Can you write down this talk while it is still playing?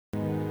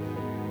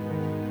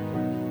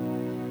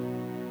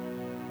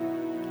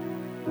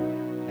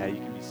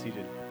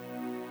seated.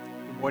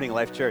 Good morning,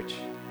 Life Church.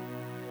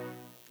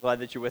 Glad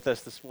that you're with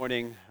us this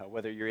morning,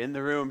 whether you're in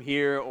the room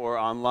here or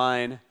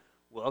online.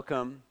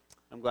 Welcome.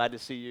 I'm glad to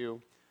see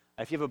you.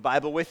 If you have a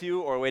Bible with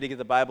you or a way to get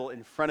the Bible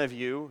in front of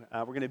you,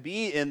 we're going to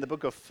be in the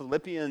book of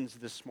Philippians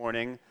this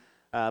morning.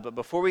 But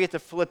before we get to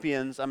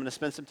Philippians, I'm going to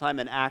spend some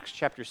time in Acts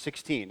chapter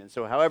 16. And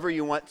so however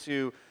you want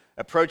to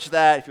approach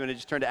that, if you want to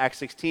just turn to Acts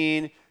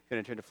 16, you're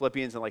going to turn to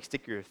Philippians and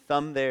stick your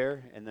thumb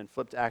there and then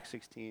flip to Acts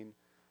 16.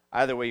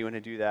 Either way you want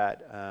to do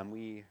that,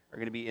 we are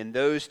going to be in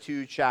those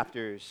two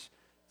chapters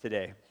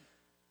today.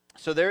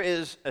 So there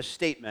is a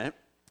statement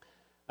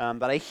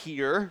that I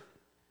hear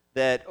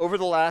that over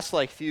the last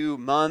few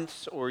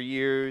months or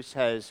years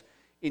has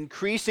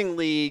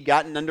increasingly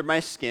gotten under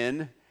my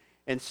skin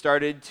and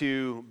started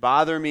to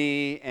bother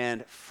me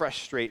and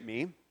frustrate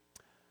me.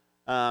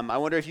 I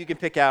wonder if you can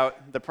pick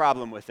out the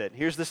problem with it.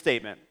 Here's the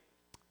statement.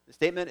 The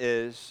statement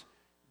is,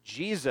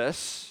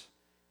 Jesus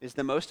is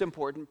the most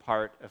important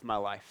part of my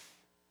life.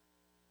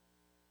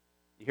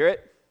 You hear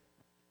it?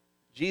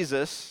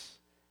 Jesus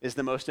is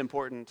the most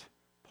important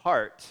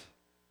part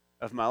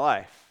of my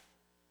life.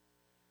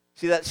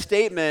 See, that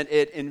statement,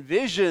 it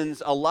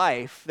envisions a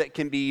life that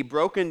can be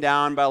broken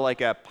down by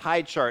a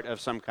pie chart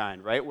of some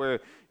kind, right? Where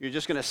you're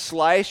just going to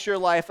slice your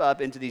life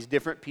up into these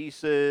different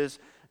pieces.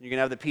 You're going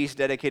to have the piece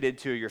dedicated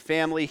to your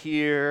family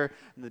here,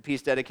 and the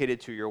piece dedicated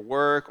to your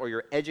work or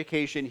your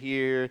education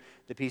here,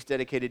 the piece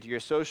dedicated to your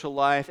social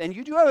life. And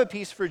you do have a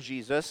piece for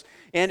Jesus,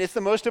 and it's the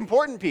most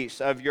important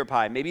piece of your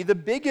pie, maybe the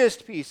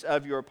biggest piece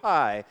of your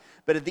pie.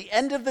 But at the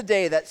end of the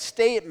day, that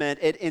statement,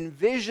 it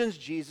envisions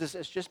Jesus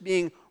as just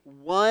being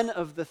one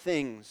of the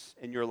things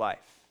in your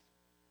life.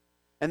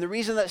 And the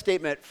reason that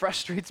statement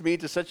frustrates me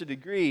to such a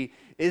degree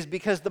is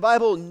because the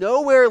Bible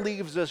nowhere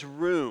leaves us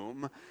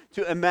room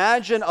to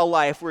imagine a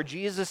life where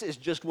Jesus is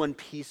just one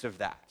piece of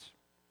that.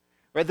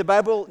 Right? The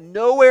Bible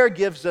nowhere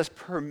gives us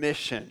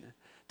permission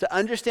to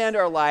understand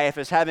our life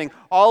as having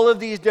all of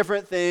these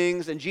different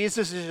things, and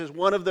Jesus is just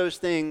one of those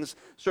things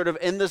sort of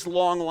in this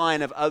long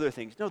line of other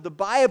things. No, the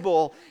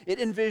Bible, it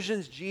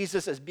envisions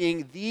Jesus as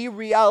being the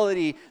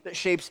reality that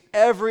shapes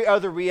every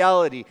other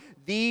reality,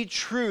 the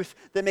truth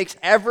that makes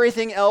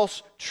everything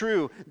else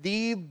true,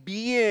 the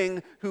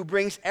being who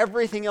brings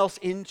everything else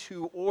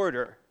into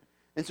order.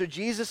 And so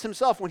Jesus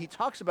himself, when he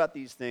talks about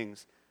these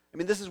things,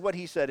 this is what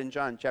he said in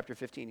John chapter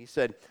 15. He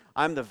said,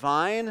 "I'm the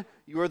vine,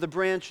 you are the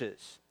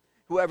branches.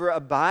 Whoever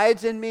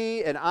abides in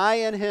me and I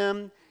in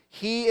him,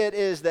 he it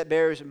is that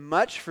bears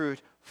much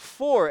fruit.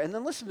 And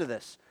then listen to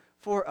this,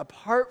 for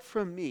apart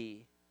from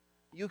me,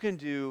 you can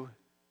do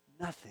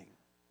nothing."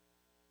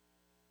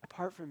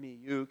 Apart from me,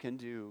 you can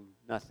do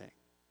nothing.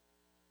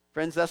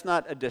 Friends, that's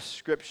not a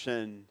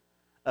description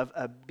of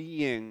a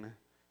being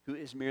who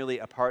is merely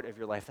a part of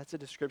your life. That's a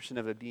description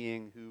of a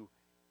being who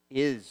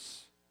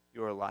is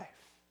your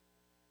life.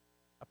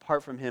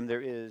 Apart from him,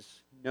 there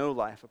is no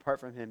life. Apart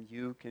from him,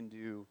 you can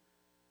do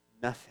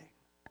nothing.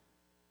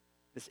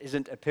 This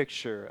isn't a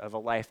picture of a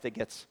life that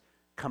gets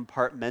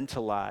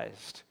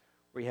compartmentalized,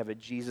 where you have a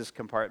Jesus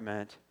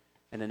compartment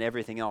and an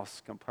everything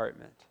else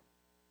compartment.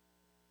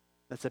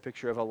 That's a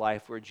picture of a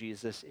life where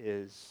Jesus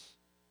is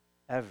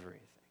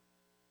everything.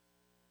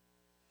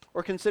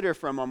 Or consider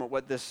for a moment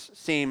what this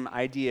same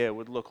idea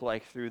would look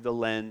like through the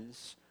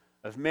lens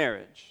of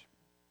marriage.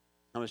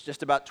 It was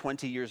just about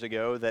 20 years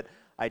ago that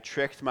I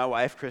tricked my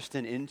wife,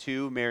 Kristen,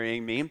 into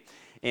marrying me,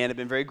 and I've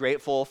been very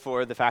grateful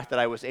for the fact that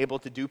I was able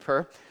to dupe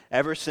her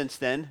ever since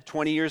then.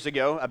 20 years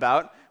ago,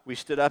 we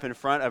stood up in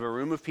front of a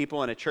room of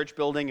people in a church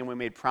building, and we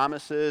made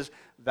promises,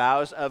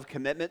 vows of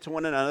commitment to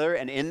one another,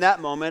 and in that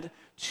moment,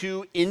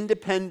 two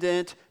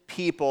independent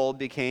people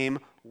became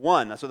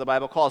one. That's what the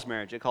Bible calls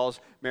marriage. It calls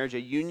marriage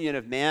a union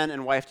of man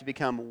and wife to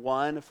become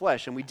one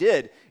flesh. And we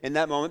did, in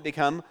that moment,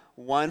 become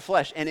one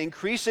flesh. And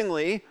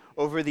increasingly,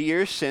 over the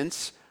years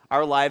since,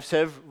 our lives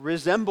have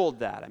resembled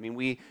that.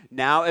 We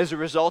now, as a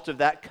result of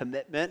that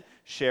commitment,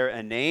 share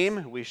a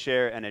name, we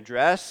share an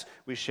address,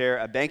 we share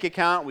a bank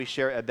account, we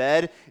share a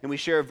bed, and we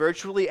share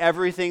virtually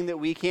everything that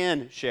we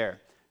can share.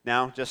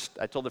 Now,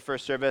 I told the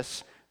first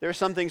service, there are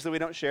some things that we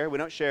don't share. We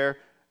don't share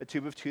a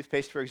tube of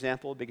toothpaste, for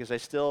example, because I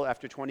still,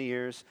 after 20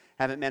 years,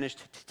 haven't managed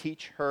to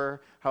teach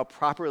her how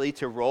properly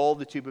to roll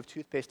the tube of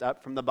toothpaste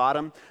up from the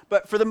bottom.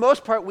 But for the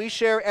most part, we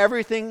share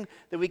everything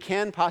that we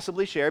can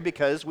possibly share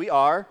because we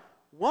are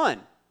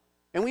one.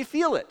 And we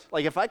feel it.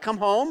 If I come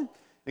home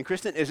and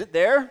Kristen isn't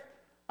there,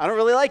 I don't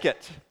really like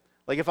it.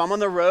 If I'm on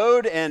the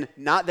road and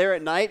not there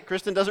at night,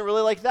 Kristen doesn't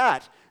really like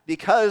that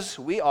because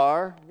we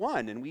are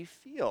one and we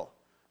feel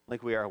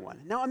like we are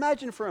one. Now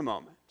imagine for a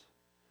moment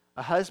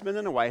a husband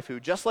and a wife who,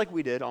 just like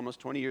we did almost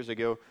 20 years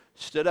ago,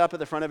 stood up at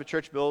the front of a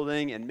church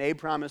building and made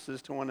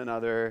promises to one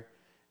another,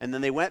 and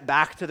then they went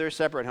back to their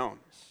separate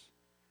homes,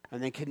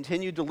 and they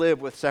continued to live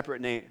with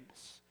separate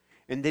names,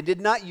 and they did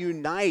not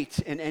unite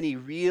in any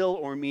real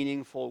or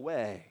meaningful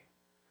way.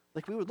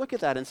 We would look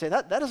at that and say,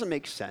 that doesn't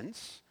make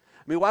sense.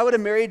 Why would a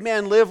married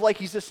man live like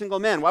he's a single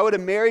man? Why would a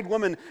married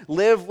woman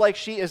live like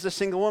she is a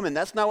single woman?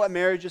 That's not what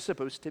marriage is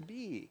supposed to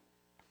be.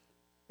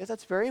 Because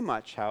that's very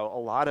much how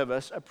a lot of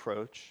us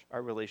approach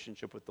our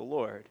relationship with the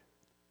Lord.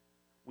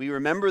 We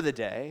remember the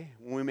day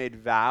when we made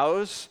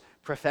vows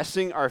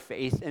professing our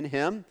faith in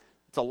him.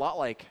 It's a lot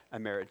like a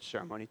marriage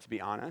ceremony, to be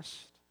honest.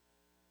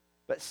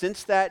 But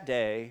since that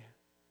day,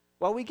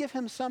 while we give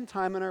him some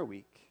time in our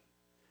week,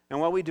 and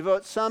while we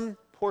devote some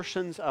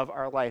portions of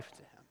our life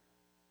to him,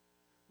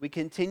 we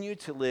continue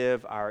to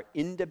live our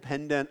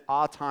independent,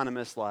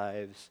 autonomous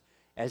lives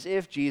as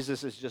if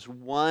Jesus is just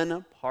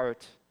one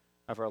part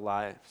of our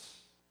lives.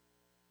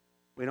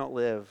 We don't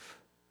live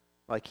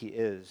like he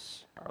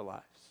is our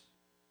lives.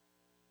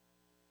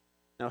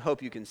 Now, I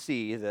hope you can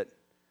see that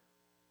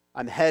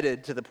I'm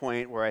headed to the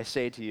point where I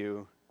say to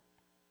you,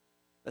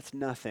 that's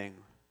nothing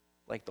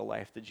like the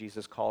life that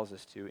Jesus calls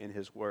us to in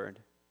his word.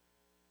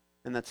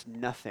 And that's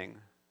nothing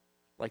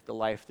like the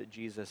life that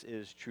Jesus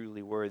is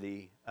truly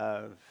worthy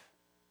of.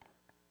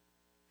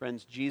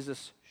 Friends,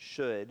 Jesus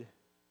should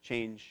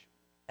change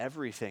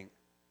everything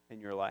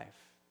in your life.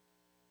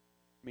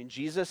 I mean,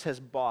 Jesus has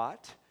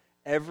bought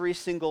every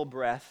single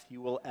breath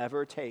you will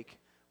ever take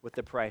with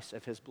the price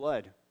of his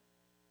blood.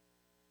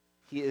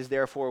 He is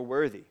therefore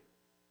worthy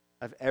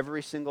of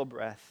every single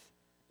breath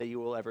that you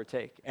will ever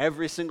take.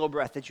 Every single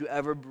breath that you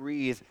ever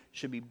breathe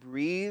should be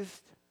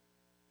breathed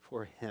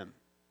for him.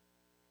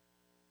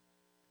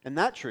 And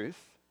that truth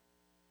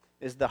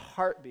is the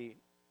heartbeat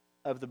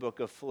of the book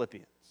of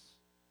Philippians.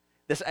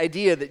 This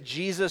idea that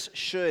Jesus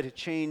should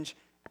change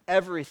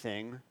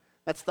everything,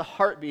 that's the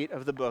heartbeat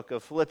of the book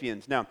of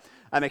Philippians. Now,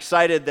 I'm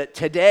excited that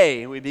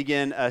today we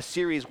begin a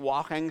series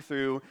walking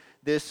through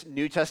this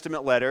New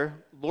Testament letter.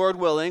 Lord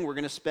willing, we're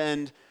going to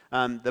spend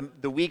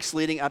the weeks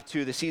leading up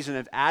to the season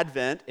of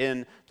Advent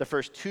in the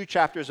first 2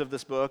 chapters of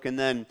this book, and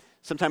then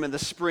sometime in the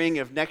spring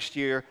of next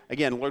year,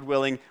 again, Lord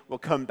willing, we'll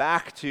come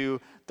back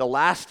to the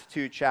last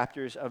 2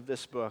 chapters of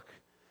this book.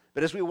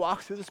 But as we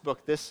walk through this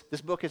book is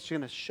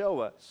going to show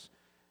us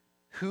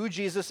who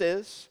Jesus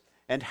is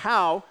and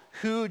how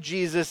who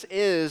Jesus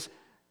is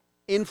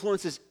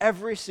influences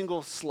every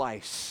single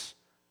slice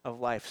of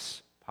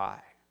life's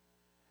pie.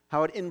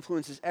 How it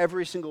influences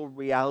every single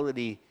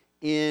reality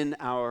in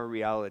our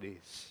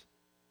realities.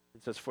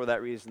 And so it's for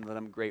that reason that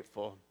I'm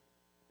grateful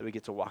that we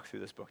get to walk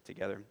through this book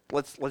together.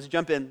 Let's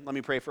jump in. Let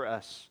me pray for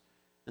us,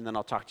 and then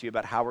I'll talk to you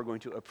about how we're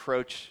going to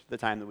approach the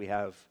time that we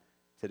have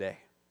today.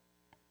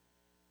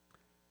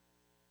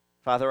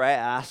 Father, I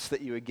ask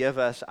that you would give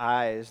us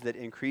eyes that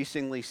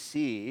increasingly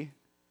see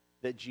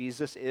that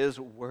Jesus is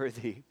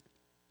worthy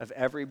of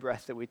every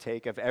breath that we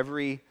take, of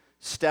every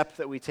step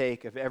that we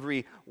take, of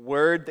every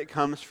word that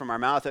comes from our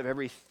mouth, of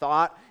every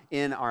thought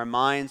in our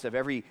minds, of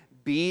every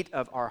beat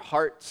of our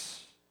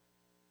hearts.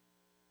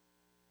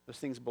 Those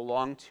things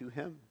belong to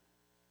him.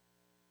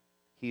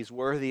 He's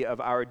worthy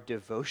of our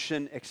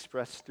devotion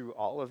expressed through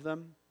all of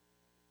them.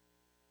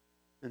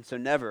 And so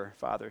never,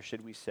 Father,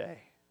 should we say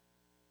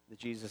that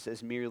Jesus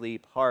is merely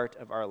part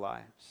of our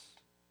lives.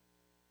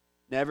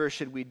 Never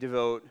should we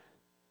devote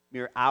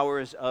mere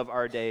hours of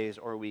our days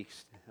or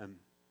weeks to him,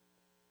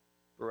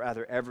 but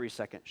rather every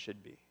second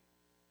should be.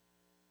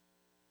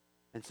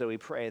 And so we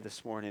pray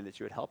this morning that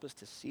you would help us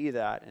to see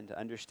that and to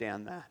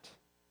understand that,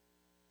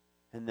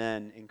 and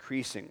then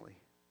increasingly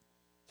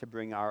to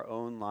bring our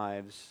own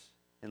lives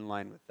in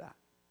line with that.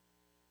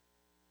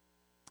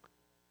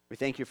 We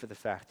thank you for the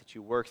fact that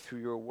you work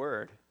through your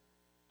word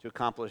to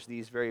accomplish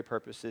these very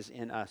purposes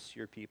in us,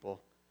 your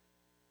people.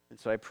 And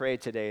so I pray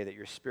today that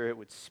your Spirit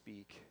would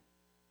speak,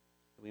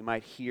 that we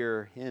might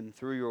hear him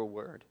through your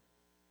word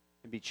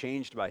and be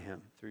changed by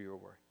him through your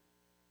word.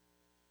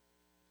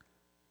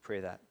 Pray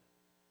that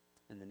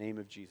in the name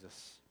of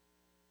Jesus.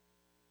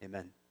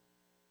 Amen.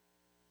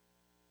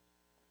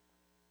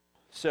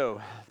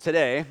 So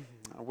today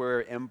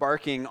we're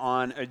embarking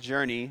on a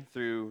journey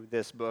through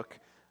this book.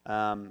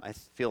 I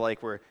feel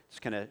like we're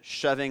just kind of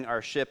shoving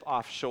our ship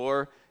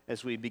offshore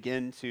as we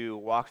begin to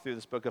walk through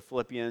this book of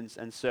Philippians.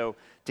 And so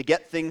to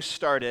get things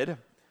started,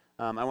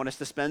 I want us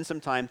to spend some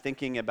time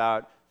thinking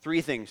about 3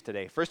 things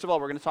today. First of all,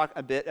 we're going to talk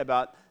a bit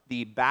about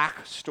the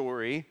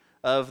backstory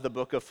of the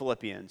book of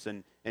Philippians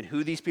and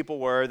who these people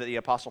were that the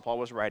Apostle Paul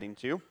was writing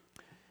to.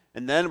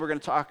 And then we're going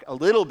to talk a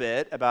little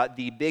bit about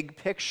the big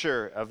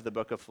picture of the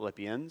book of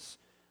Philippians.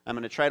 I'm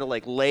going to try to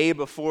lay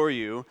before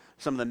you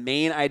some of the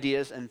main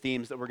ideas and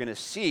themes that we're going to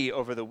see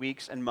over the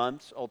weeks and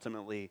months,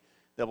 ultimately,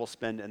 that we'll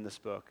spend in this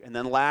book. And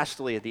then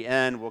lastly, at the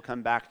end, we'll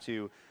come back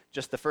to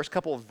just the first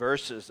couple of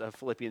verses of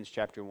Philippians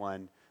chapter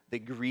 1, the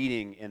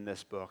greeting in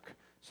this book,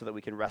 so that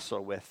we can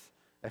wrestle with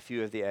a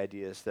few of the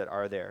ideas that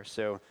are there.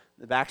 So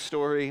the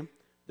backstory,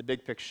 the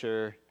big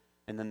picture,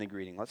 and then the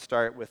greeting. Let's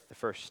start with the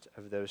first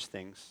of those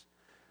things.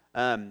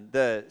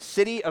 The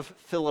city of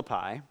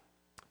Philippi,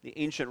 the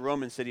ancient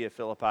Roman city of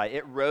Philippi,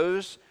 it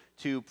rose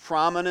to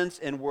prominence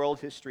in world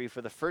history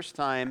for the first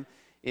time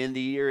in the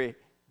year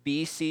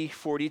BC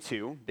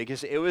 42,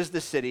 because it was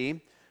the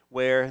city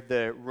where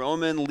the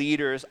Roman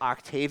leaders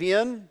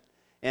Octavian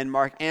and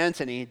Mark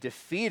Antony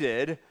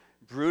defeated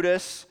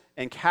Brutus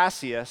and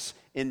Cassius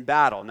in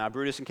battle. Now,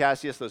 Brutus and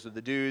Cassius, those are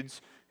the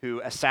dudes who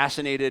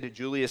assassinated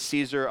Julius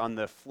Caesar on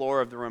the floor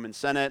of the Roman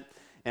Senate.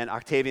 and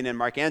Octavian and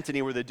Mark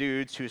Antony were the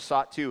dudes who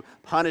sought to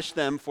punish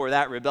them for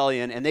that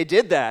rebellion. And they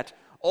did that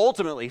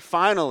ultimately,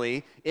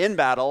 finally, in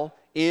battle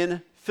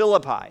in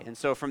Philippi. And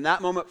so from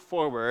that moment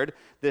forward,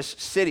 this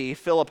city,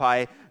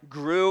 Philippi,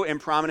 grew in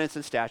prominence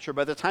and stature.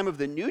 By the time of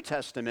the New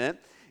Testament,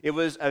 it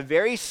was a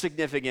very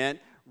significant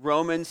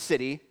Roman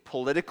city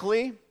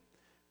politically,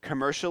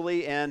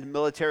 commercially, and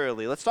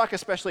militarily. Let's talk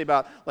especially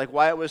about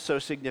why it was so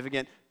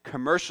significant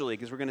commercially,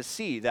 because we're going to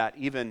see that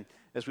even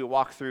as we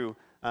walk through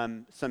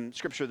some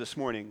scripture this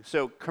morning.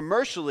 So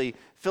commercially,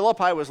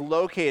 Philippi was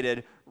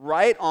located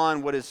right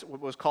on what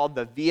was called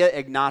the Via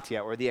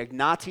Egnatia, or the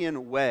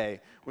Egnatian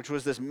Way, which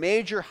was this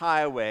major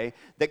highway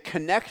that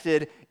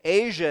connected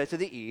Asia to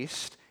the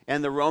east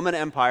and the Roman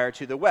Empire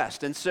to the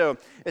west. And so,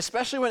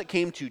 especially when it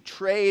came to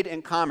trade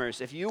and commerce,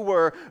 if you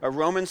were a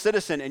Roman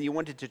citizen and you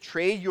wanted to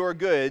trade your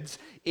goods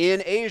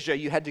in Asia,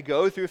 you had to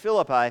go through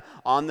Philippi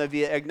on the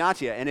Via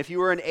Egnatia. And if you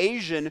were an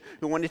Asian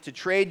who wanted to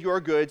trade your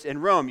goods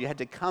in Rome, you had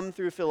to come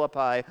through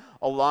Philippi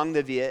along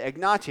the Via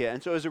Egnatia.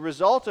 And so as a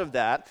result of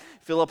that,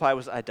 Philippi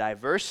was a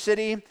diverse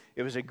city,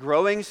 it was a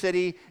growing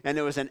city, and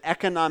it was an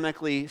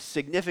economically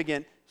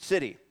significant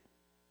city.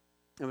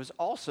 It was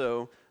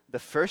also the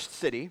first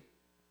city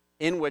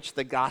in which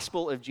the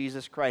gospel of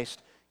Jesus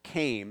Christ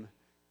came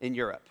in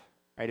Europe.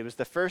 Right? It was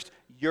the first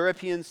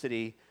European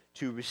city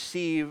to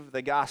receive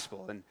the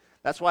gospel. And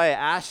that's why I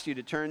asked you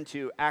to turn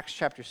to Acts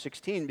chapter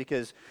 16,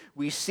 because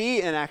we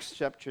see in Acts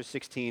chapter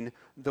 16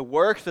 the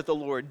work that the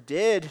Lord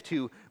did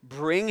to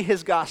bring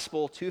his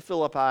gospel to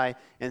Philippi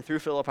and through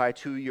Philippi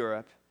to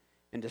Europe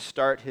and to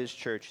start his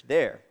church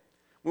there.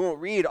 We won't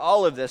read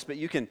all of this, but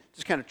you can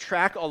just kind of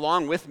track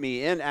along with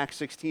me in Acts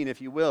 16,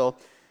 if you will.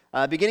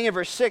 Beginning in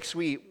verse 6,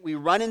 we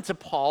run into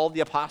Paul,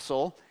 the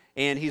apostle,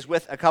 and he's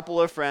with a couple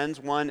of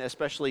friends, one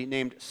especially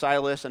named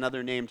Silas,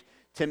 another named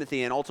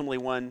Timothy, and ultimately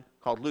one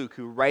called Luke,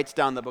 who writes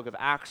down the book of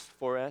Acts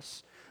for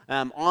us.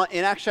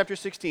 In Acts chapter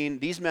 16,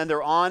 these men,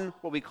 they're on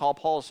what we call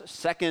Paul's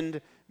second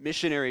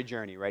missionary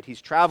journey, right?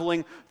 He's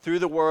traveling through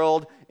the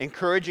world,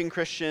 encouraging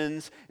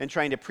Christians and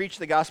trying to preach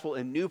the gospel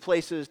in new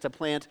places, to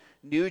plant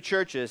new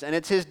churches. And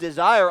it's his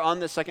desire on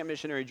this second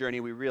missionary journey,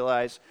 we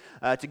realize,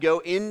 to go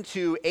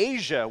into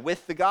Asia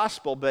with the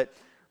gospel. But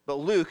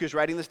Luke, who's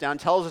writing this down,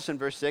 tells us in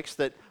verse 6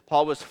 that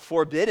Paul was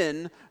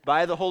forbidden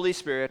by the Holy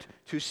Spirit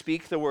to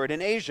speak the word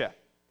in Asia.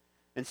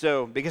 And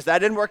so, because that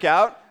didn't work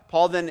out,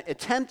 Paul then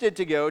attempted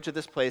to go to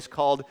this place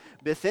called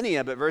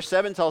Bithynia, but verse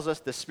 7 tells us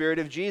the Spirit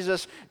of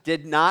Jesus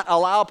did not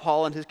allow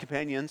Paul and his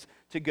companions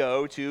to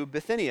go to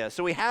Bithynia.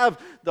 So we have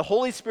the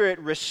Holy Spirit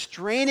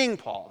restraining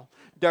Paul,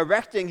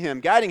 directing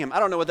him, guiding him. I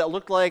don't know what that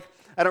looked like.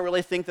 I don't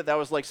really think that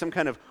was like some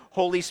kind of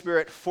Holy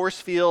Spirit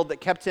force field that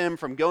kept him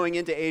from going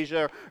into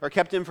Asia or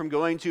kept him from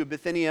going to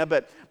Bithynia,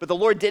 but the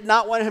Lord did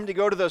not want him to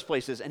go to those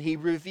places, and he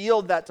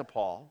revealed that to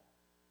Paul.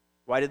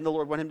 Why didn't the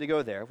Lord want him to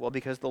go there? Well,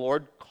 because the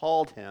Lord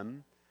called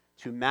him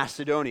to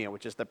Macedonia,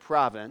 which is the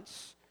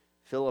province.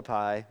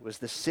 Philippi was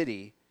the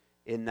city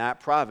in that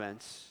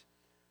province.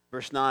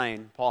 Verse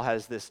 9, Paul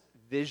has this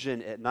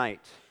vision at night.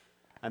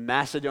 A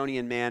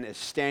Macedonian man is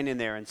standing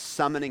there and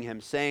summoning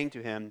him, saying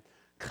to him,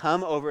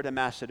 "Come over to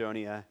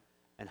Macedonia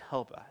and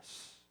help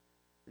us."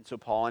 And so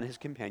Paul and his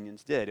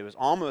companions did. It was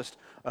almost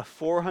a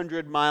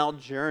 400-mile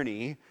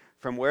journey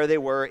from where they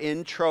were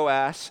in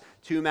Troas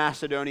to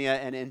Macedonia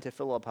and into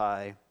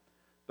Philippi.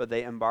 But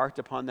they embarked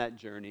upon that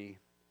journey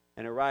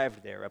and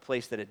arrived there, a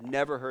place that had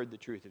never heard the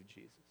truth of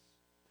Jesus,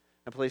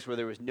 a place where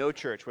there was no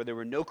church, where there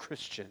were no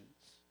Christians.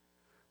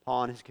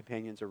 Paul and his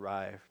companions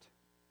arrived,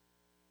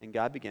 and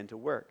God began to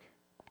work.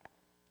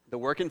 The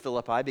work in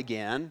Philippi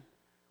began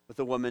with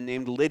a woman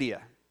named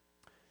Lydia.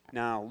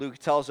 Now, Luke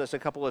tells us a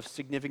couple of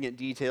significant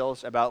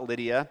details about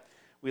Lydia.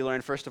 We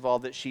learn, first of all,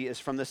 that she is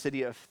from the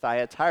city of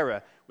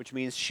Thyatira, which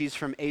means she's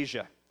from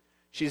Asia.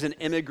 She's an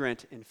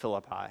immigrant in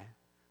Philippi.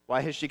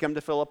 Why has she come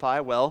to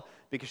Philippi? Well,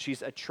 because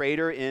she's a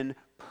trader in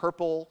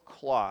purple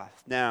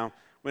cloth. Now,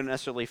 we don't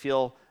necessarily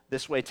feel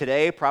this way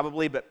today,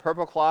 probably, but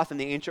purple cloth in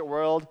the ancient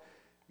world,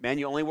 man,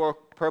 you only wore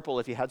purple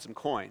if you had some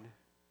coin,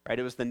 right?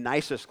 It was the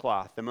nicest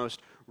cloth, the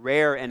most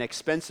rare and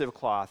expensive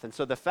cloth. And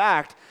so the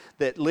fact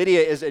that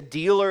Lydia is a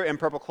dealer in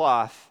purple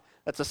cloth,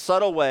 that's a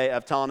subtle way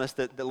of telling us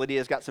that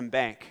Lydia's got some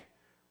bank,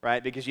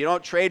 right? Because you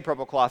don't trade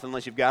purple cloth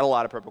unless you've got a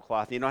lot of purple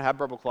cloth. And you don't have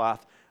purple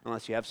cloth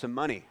unless you have some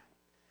money.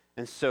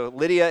 And so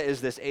Lydia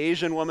is this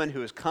Asian woman who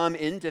has come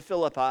into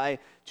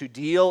Philippi to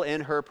deal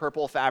in her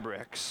purple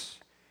fabrics.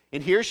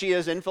 And here she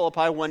is in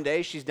Philippi one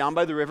day. She's down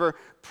by the river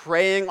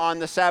praying on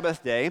the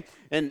Sabbath day.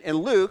 And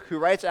Luke, who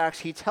writes Acts,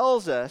 he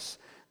tells us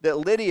that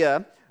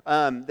Lydia,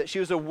 that she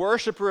was a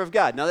worshiper of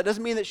God. Now, that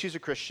doesn't mean that she's a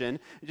Christian.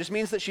 It just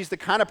means that she's the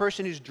kind of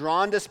person who's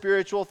drawn to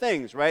spiritual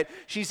things, right?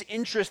 She's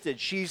interested.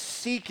 She's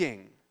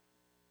seeking.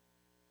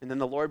 And then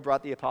the Lord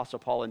brought the Apostle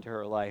Paul into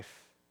her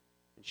life,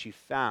 and she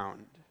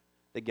found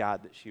the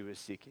God that she was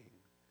seeking,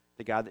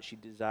 the God that she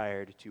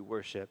desired to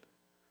worship.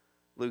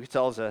 Luke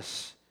tells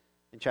us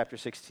in chapter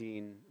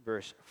 16,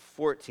 verse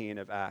 14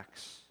 of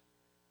Acts,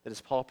 that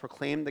as Paul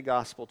proclaimed the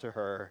gospel to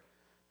her,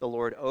 the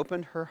Lord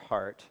opened her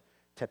heart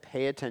to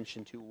pay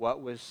attention to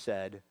what was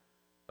said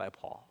by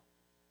Paul.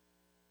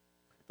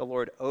 the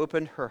Lord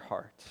opened her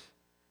heart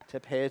to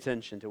pay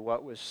attention to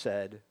what was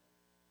said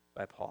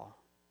by Paul.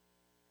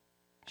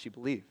 She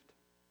believed.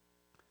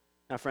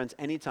 Now, friends,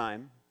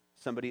 anytime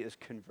somebody is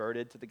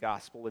converted to the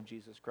gospel of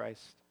Jesus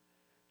Christ,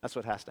 that's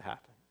what has to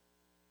happen.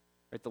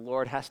 Right? The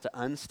Lord has to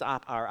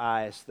unstop our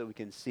eyes so that we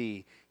can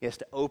see. He has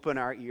to open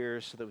our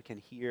ears so that we can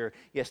hear.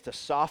 He has to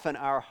soften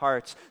our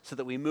hearts so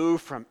that we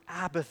move from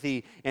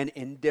apathy and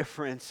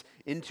indifference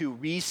into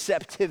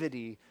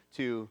receptivity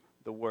to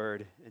the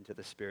Word and to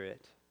the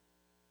Spirit.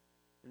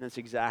 And that's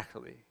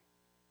exactly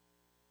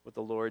what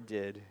the Lord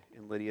did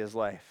in Lydia's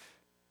life.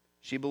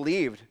 She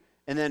believed.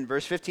 And then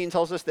verse 15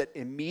 tells us that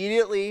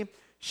immediately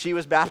she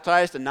was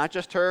baptized, and not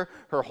just her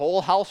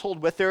whole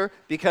household with her,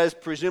 because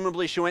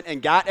presumably she went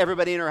and got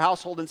everybody in her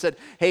household and said,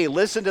 hey,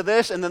 listen to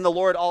this. And then the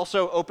Lord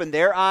also opened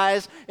their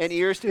eyes and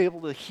ears to be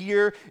able to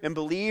hear and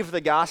believe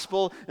the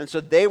gospel. And so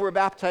they were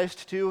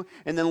baptized too.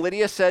 And then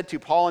Lydia said to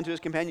Paul and to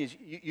his companions,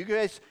 you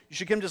guys, you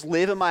should come just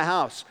live in my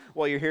house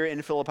while you're here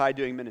in Philippi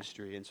doing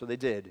ministry. And so they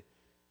did.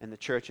 And the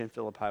church in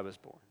Philippi was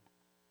born.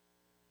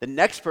 The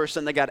next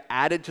person that got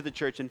added to the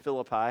church in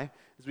Philippi,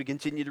 as we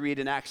continue to read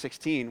in Acts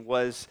 16,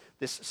 was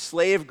this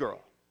slave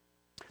girl.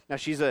 Now,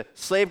 she's a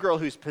slave girl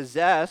who's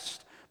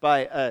possessed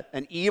by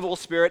an evil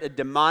spirit, a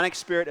demonic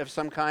spirit of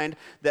some kind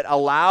that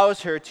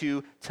allows her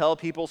to tell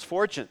people's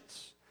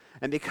fortunes.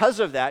 And because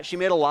of that, she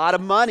made a lot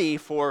of money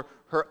for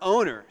her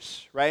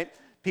owners, right?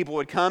 People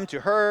would come to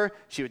her,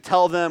 she would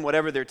tell them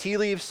whatever their tea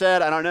leaves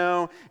said, I don't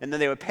know, and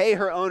then they would pay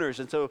her owners.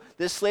 And so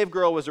this slave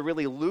girl was a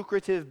really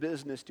lucrative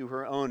business to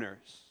her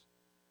owners.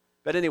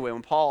 But anyway,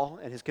 when Paul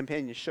and his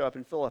companions show up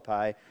in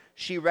Philippi,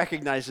 she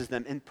recognizes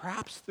them, and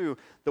perhaps through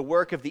the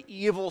work of the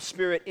evil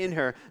spirit in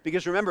her,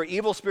 because remember,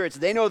 evil spirits,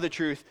 they know the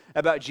truth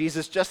about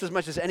Jesus just as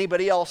much as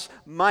anybody else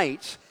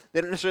might.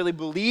 They don't necessarily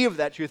believe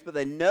that truth, but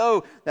they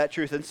know that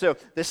truth. And so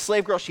this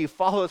slave girl, she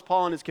follows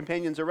Paul and his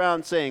companions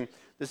around saying,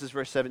 this is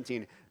verse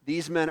 17,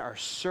 these men are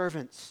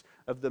servants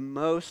of the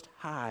Most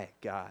High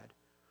God,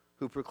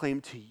 who proclaim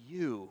to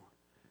you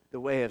the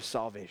way of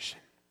salvation.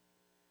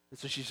 And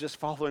so she's just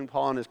following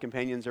Paul and his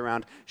companions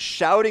around,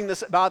 shouting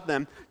this about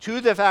them to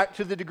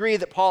the degree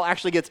that Paul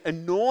actually gets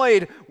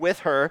annoyed with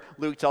her,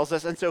 Luke tells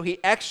us, and so he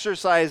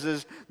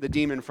exorcises the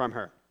demon from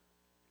her.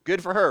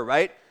 Good for her,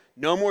 right?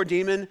 No more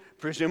demon.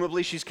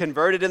 Presumably she's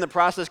converted in the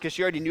process because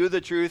she already knew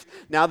the truth.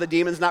 Now the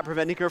demon's not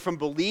preventing her from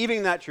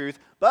believing that truth,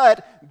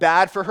 but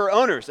bad for her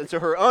owners. And so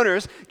her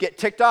owners get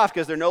ticked off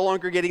because they're no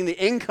longer getting the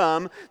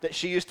income that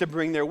she used to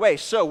bring their way.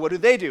 So what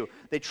do?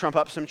 They trump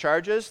up some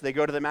charges. They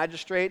go to the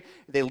magistrate.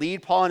 They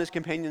lead Paul and his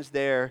companions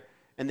there,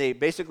 and they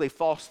basically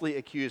falsely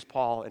accuse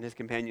Paul and his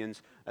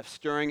companions of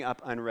stirring up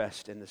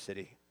unrest in the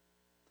city.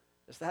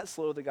 Does that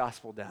slow the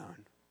gospel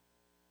down?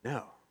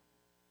 No.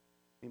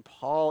 I mean,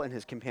 Paul and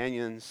his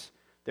companions,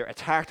 they're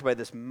attacked by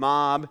this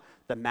mob.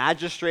 The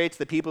magistrates,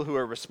 the people who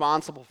are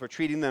responsible for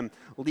treating them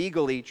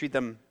legally, treat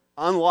them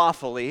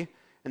unlawfully,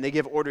 and they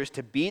give orders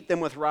to beat them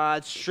with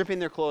rods, stripping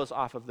their clothes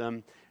off of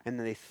them, and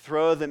then they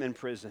throw them in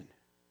prison.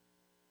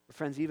 But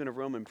friends, even a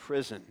Roman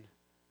prison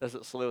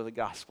doesn't slow the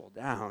gospel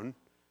down.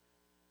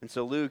 And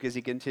so Luke, as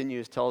he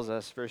continues, tells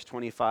us, verse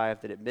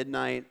 25, that at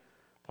midnight,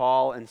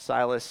 Paul and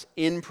Silas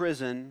in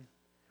prison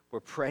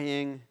were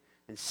praying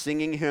and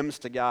singing hymns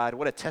to God.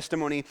 What a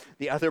testimony.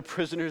 The other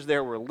prisoners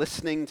there were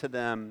listening to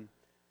them.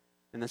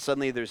 And then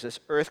suddenly there's this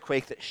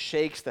earthquake that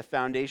shakes the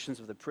foundations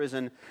of the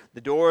prison.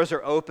 The doors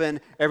are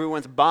open.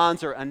 Everyone's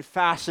bonds are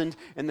unfastened.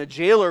 And the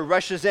jailer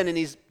rushes in and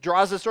he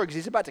draws the sword because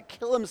he's about to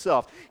kill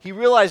himself. He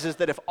realizes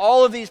that if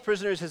all of these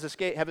prisoners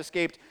have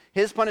escaped,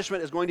 his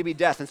punishment is going to be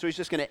death. And so he's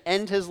just going to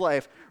end his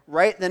life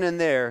right then and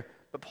there.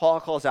 But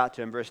Paul calls out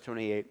to him, verse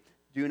 28,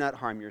 do not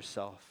harm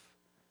yourself,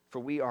 for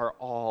we are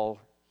all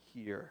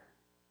here.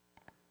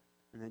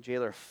 And the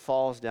jailer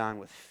falls down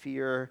with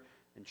fear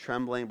and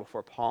trembling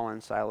before Paul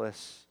and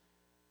Silas.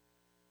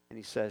 And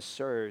he says,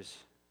 sirs,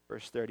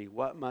 verse 30,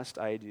 what must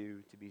I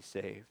do to be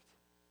saved?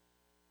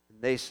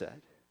 And they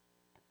said,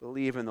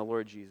 believe in the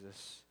Lord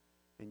Jesus,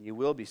 and you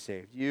will be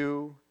saved,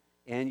 you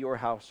and your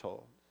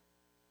household.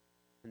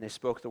 And they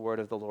spoke the word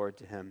of the Lord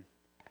to him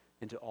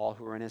and to all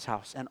who were in his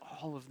house. And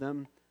all of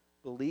them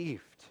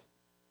believed.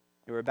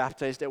 They were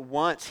baptized at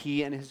once,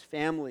 he and his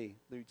family,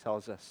 Luke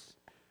tells us.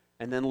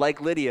 And then like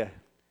Lydia,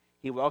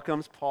 he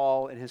welcomes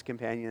Paul and his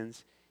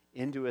companions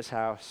into his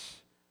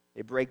house.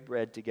 They break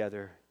bread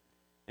together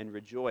and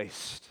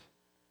rejoiced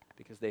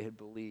because they had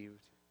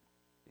believed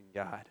in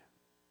God.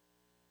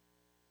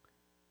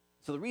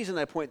 So the reason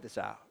I point this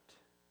out,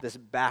 this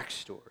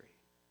backstory,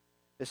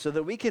 is so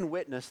that we can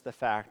witness the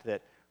fact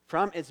that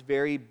from its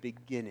very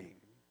beginning,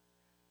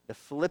 the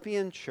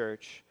Philippian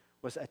church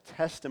was a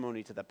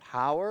testimony to the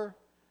power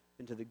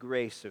and to the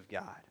grace of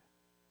God.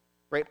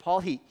 Right?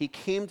 Paul, he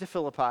came to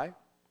Philippi.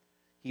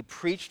 He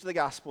preached the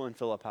gospel in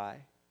Philippi.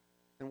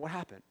 And what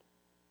happened?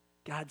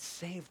 God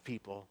saved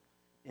people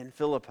in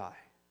Philippi.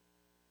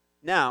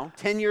 Now,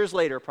 10 years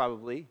later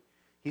probably,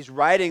 He's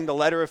writing the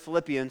letter of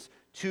Philippians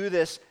to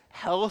this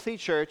healthy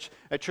church,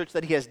 a church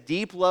that he has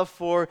deep love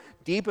for,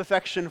 deep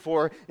affection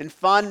for, and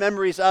fond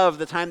memories of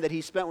the time that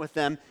he spent with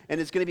them.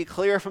 And it's going to be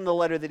clear from the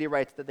letter that he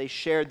writes that they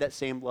shared that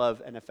same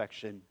love and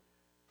affection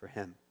for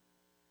him.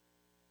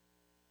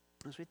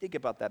 As we think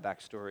about that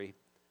backstory,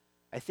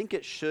 I think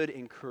it should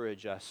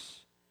encourage us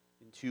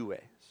in two ways.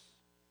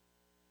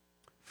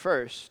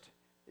 First,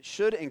 it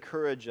should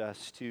encourage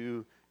us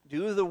to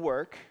do the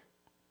work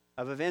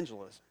of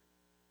evangelism.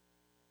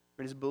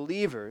 But as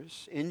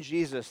believers in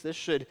Jesus, this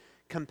should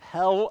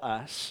compel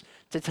us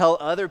to tell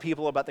other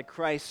people about the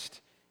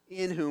Christ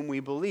in whom we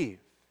believe.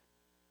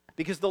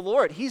 Because the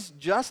Lord, he's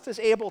just as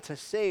able to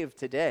save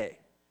today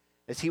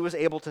as he was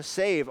able to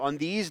save on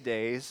these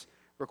days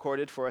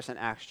recorded for us in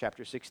Acts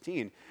chapter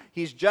 16.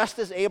 He's just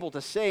as able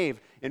to save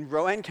in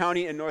Rowan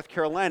County in North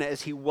Carolina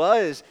as he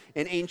was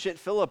in ancient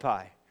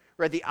Philippi.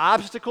 Right? The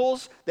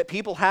obstacles that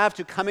people have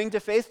to coming to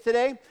faith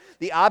today,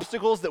 the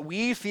obstacles that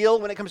we feel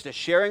when it comes to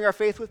sharing our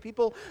faith with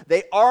people,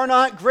 they are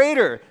not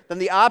greater than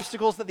the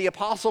obstacles that the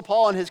Apostle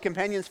Paul and his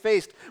companions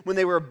faced when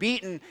they were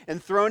beaten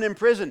and thrown in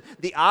prison.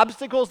 The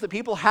obstacles that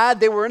people had,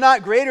 they were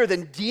not greater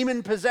than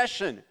demon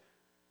possession.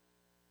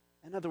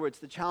 In other words,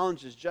 the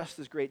challenge is just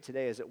as great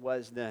today as it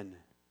was then.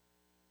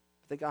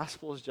 The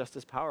gospel is just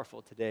as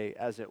powerful today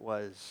as it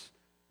was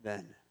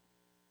then.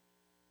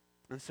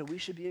 And so we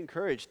should be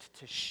encouraged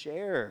to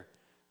share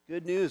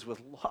good news with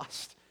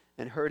lost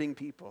and hurting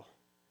people,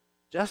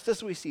 just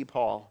as we see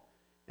Paul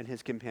and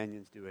his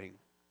companions doing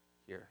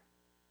here.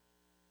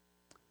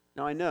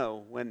 Now, I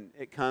know when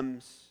it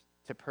comes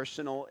to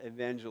personal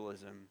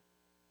evangelism,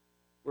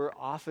 we're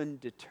often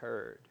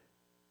deterred.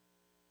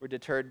 We're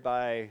deterred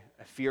by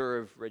a fear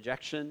of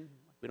rejection.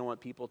 We don't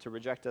want people to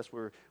reject us.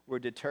 We're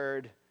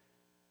deterred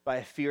by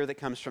a fear that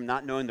comes from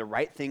not knowing the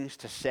right things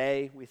to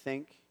say, we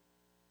think.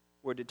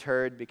 We're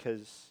deterred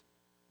because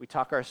we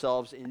talk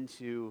ourselves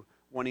into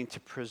wanting to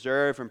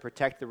preserve and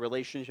protect the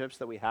relationships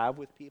that we have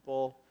with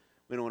people.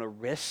 We don't want to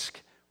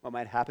risk what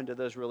might happen to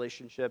those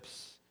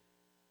relationships.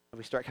 And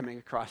we start coming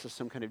across as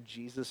some kind of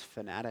Jesus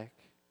fanatic.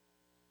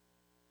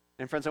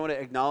 And friends, I want to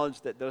acknowledge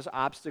that those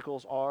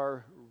obstacles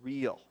are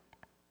real.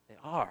 They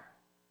are.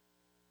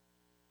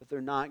 But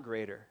they're not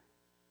greater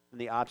than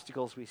the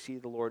obstacles we see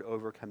the Lord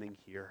overcoming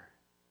here.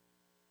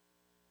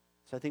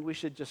 So I think we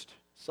should just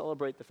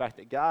celebrate the fact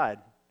that God,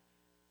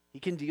 he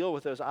can deal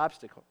with those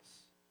obstacles.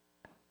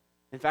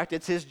 In fact,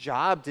 it's his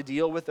job to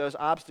deal with those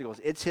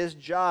obstacles. It's his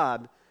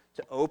job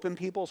to open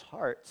people's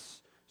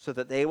hearts so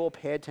that they will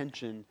pay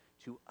attention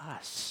to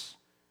us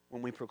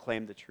when we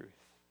proclaim the truth.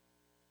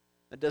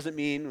 That doesn't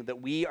mean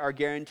that we are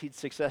guaranteed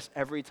success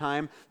every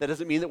time. That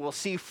doesn't mean that we'll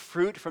see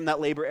fruit from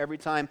that labor every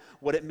time.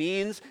 What it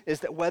means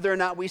is that whether or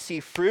not we see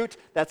fruit,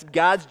 that's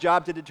God's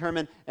job to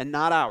determine and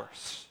not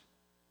ours.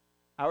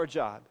 Our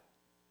job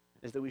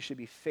is that we should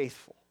be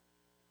faithful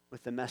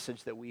with the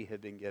message that we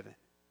have been given.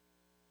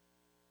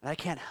 And I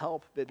can't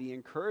help but be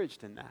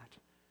encouraged in that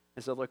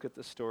as I look at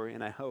the story,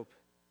 and I hope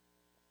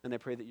and I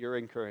pray that you're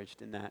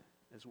encouraged in that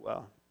as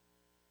well.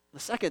 The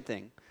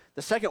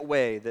second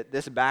way that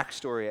this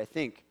backstory, I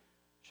think,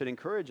 should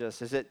encourage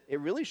us is that it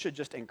really should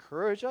just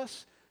encourage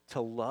us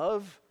to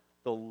love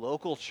the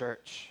local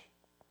church.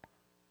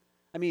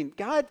 I mean,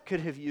 God could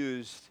have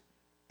used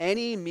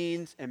any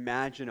means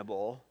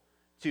imaginable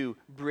to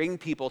bring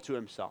people to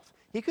himself.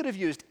 He could have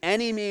used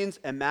any means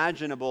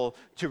imaginable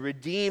to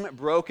redeem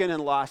broken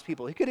and lost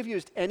people. He could have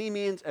used any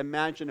means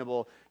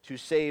imaginable to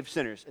save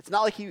sinners. It's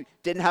not like he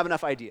didn't have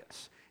enough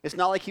ideas. It's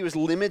not like he was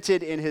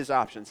limited in his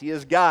options. He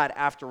is God,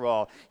 after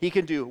all. He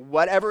can do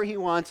whatever he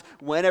wants,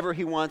 whenever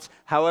he wants,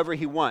 however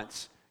he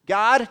wants.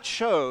 God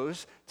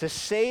chose to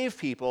save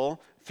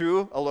people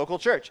through a local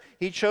church.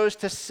 He chose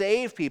to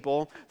save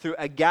people through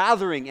a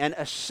gathering and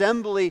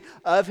assembly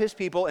of his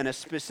people in a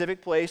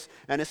specific place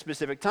and a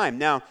specific time.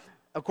 Now,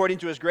 according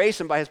to his grace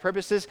and by his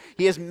purposes,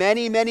 he has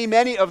many, many,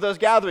 many of those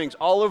gatherings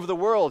all over the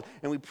world,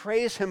 and we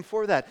praise him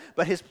for that.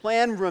 But his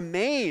plan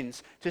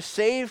remains to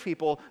save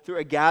people through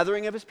a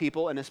gathering of his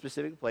people in a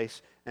specific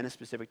place and a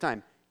specific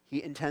time.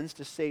 He intends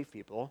to save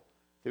people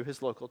through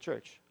his local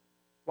church.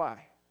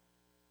 Why?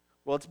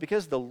 Well, it's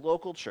because the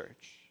local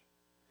church,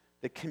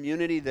 the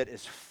community that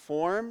is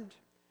formed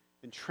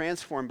and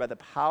transformed by the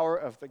power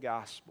of the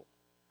gospel,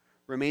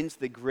 remains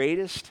the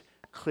greatest,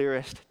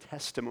 clearest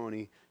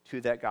testimony to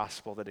that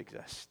gospel that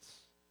exists.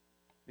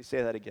 Let me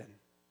say that again.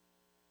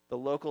 The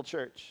local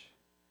church,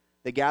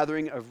 the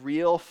gathering of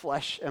real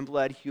flesh and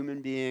blood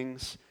human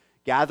beings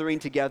gathering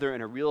together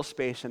in a real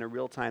space and a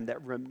real time,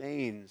 that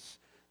remains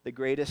the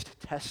greatest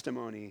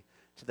testimony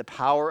to the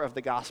power of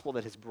the gospel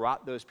that has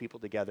brought those people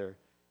together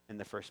in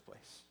the first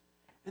place.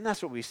 And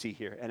that's what we see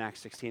here in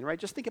Acts 16, right?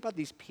 Just think about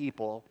these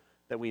people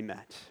that we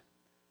met.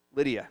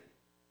 Lydia,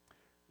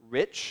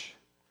 rich,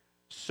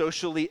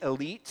 socially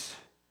elite,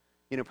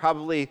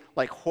 probably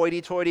like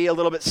hoity-toity, a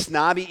little bit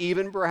snobby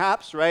even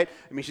perhaps, right?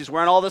 I mean, she's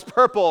wearing all this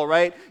purple,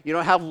 right? You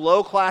don't have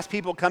low-class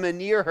people coming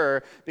near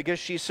her because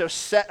she's so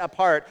set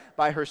apart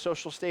by her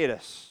social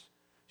status.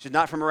 She's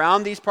not from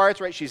around these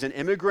parts, right? She's an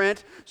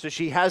immigrant, so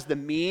she has the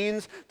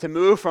means to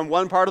move from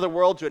one part of the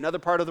world to another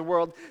part of the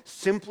world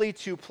simply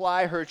to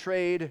ply her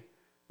trade,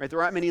 right?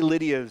 There aren't many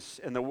Lydias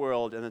in the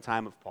world in the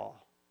time of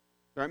Paul.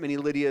 There aren't many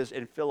Lydias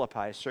in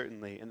Philippi,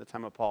 certainly, in the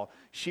time of Paul.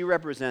 She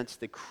represents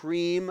the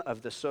cream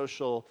of the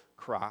social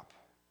crop.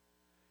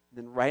 And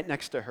then right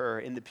next to her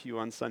in the pew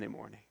on Sunday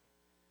morning,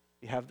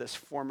 you have this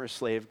former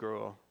slave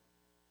girl.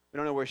 We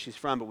don't know where she's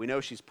from, but we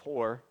know she's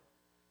poor.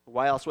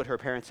 Why else would her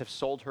parents have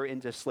sold her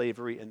into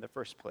slavery in the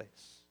first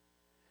place?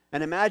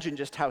 And imagine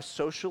just how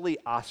socially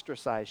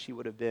ostracized she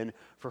would have been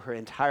for her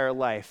entire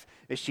life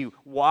as she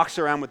walks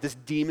around with this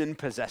demon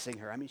possessing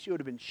her. I mean, she would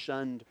have been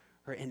shunned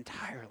her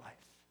entire life.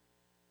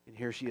 And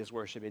here she is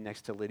worshiping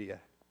next to Lydia.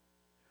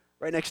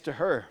 Right next to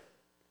her,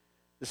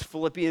 this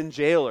Philippian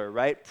jailer,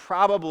 right?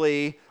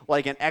 Probably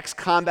like an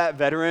ex-combat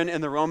veteran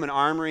in the Roman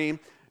army.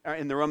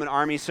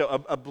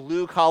 So a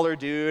blue-collar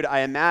dude.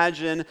 I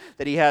imagine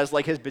that he has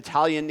like his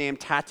battalion name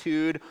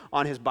tattooed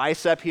on his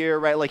bicep here,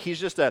 right? Like he's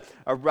just a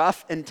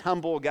rough and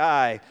tumble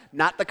guy,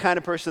 not the kind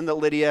of person that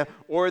Lydia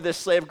or this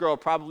slave girl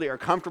probably are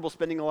comfortable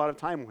spending a lot of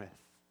time with.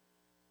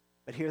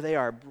 But here they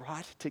are,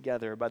 brought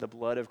together by the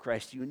blood of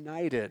Christ,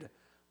 united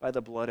by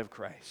the blood of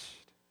Christ.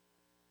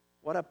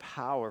 What a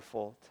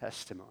powerful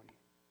testimony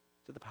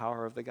to the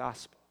power of the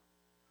gospel.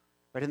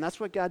 Right? And that's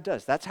what God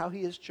does. That's how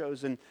he has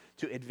chosen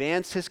to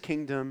advance his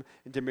kingdom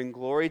and to bring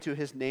glory to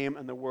his name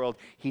in the world.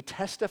 He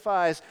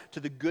testifies to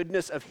the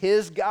goodness of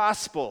his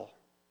gospel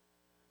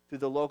through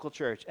the local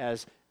church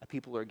as a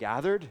people are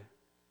gathered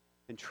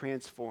and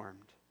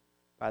transformed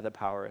by the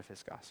power of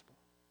his gospel.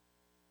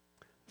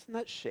 Doesn't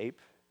that shape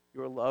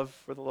your love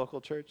for the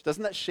local church?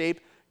 Doesn't that shape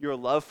your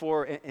love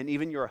for and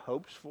even your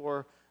hopes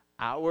for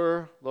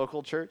our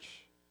local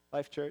church,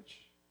 Life Church?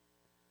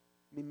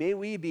 I mean, may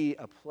we be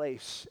a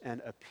place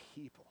and a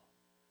people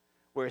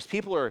where as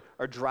people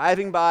are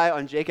driving by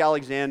on Jake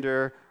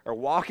Alexander or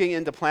walking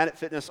into Planet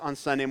Fitness on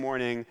Sunday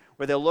morning,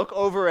 where they'll look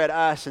over at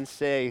us and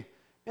say,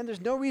 man,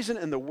 there's no reason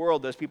in the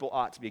world those people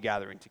ought to be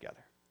gathering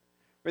together.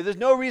 Where there's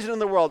no reason in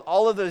the world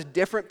all of those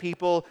different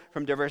people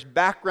from diverse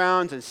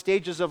backgrounds and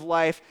stages of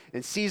life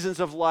and seasons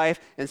of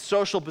life and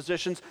social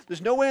positions,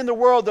 there's no way in the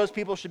world those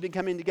people should be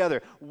coming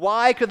together.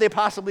 Why could they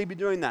possibly be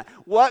doing that?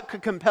 What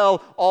could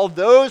compel all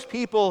those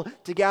people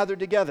to gather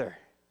together?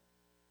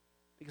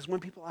 Because when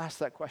people ask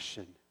that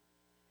question,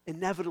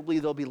 inevitably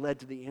they'll be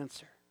led to the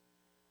answer.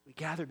 We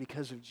gather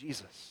because of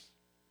Jesus.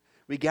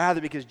 We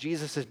gather because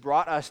Jesus has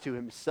brought us to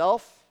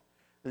himself,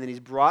 and then he's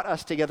brought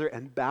us together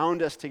and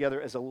bound us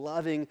together as a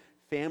loving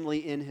family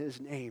in his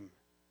name.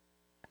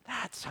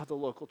 That's how the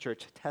local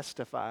church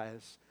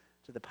testifies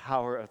to the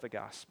power of the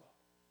gospel.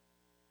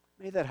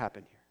 May that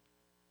happen here.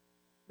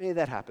 May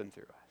that happen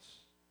through us.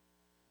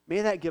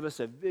 May that give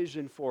us a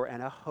vision for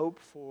and a hope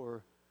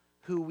for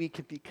who we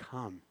could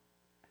become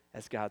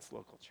as God's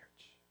local church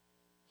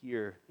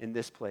here in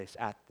this place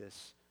at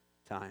this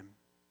time.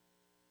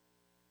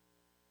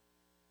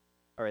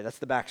 All right, that's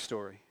the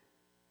backstory.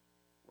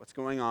 What's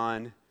going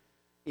on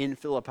in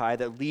Philippi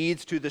that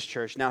leads to this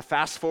church. Now,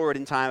 fast forward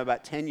in time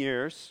about 10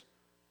 years,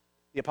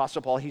 the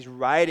Apostle Paul, he's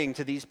writing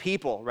to these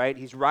people, right?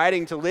 He's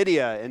writing to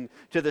Lydia and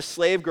to the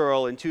slave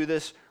girl and to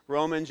this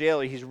Roman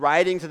jailer. He's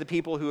writing to the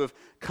people who have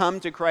come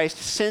to Christ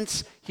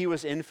since he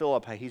was in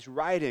Philippi. He's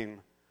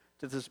writing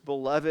to this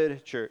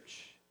beloved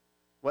church.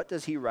 What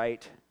does he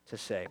write to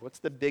say? What's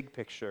the big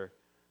picture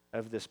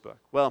of this book?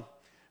 Well,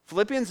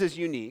 Philippians is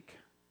unique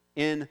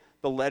in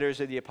the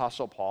letters of the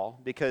Apostle Paul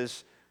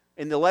because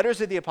in the letters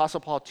of the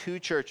Apostle Paul to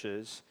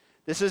churches,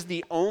 this is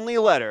the only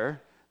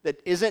letter that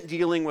isn't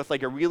dealing with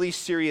like a really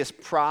serious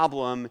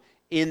problem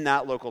in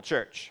that local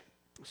church.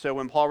 So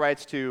when Paul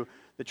writes to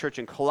the church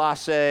in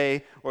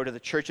Colossae or to the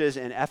churches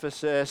in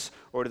Ephesus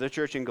or to the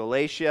church in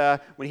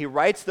Galatia, when he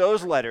writes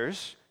those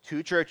letters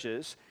to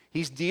churches,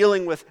 he's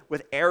dealing with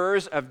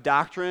errors of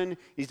doctrine,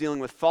 he's dealing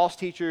with false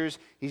teachers,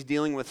 he's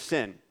dealing with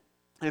sin.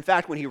 In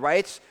fact, when he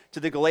writes to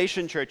the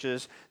Galatian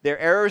churches, their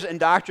errors in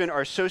doctrine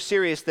are so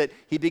serious that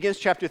he begins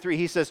chapter 3,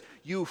 he says,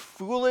 "You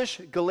foolish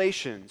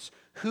Galatians,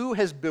 who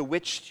has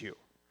bewitched you?"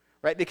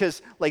 Right?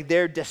 Because like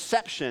their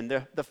deception,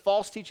 the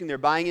false teaching they're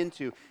buying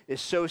into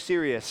is so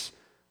serious,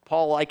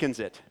 Paul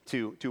likens it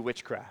to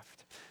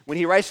witchcraft. When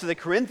he writes to the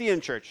Corinthian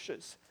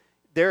churches,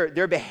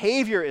 their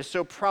behavior is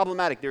so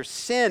problematic, their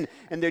sin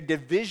and their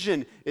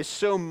division is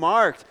so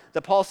marked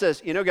that Paul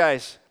says, you know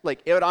guys, like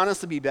it would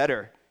honestly be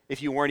better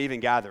if you weren't even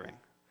gathering.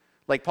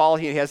 Like Paul,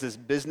 he has this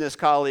business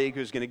colleague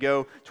who's going to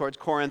go towards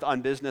Corinth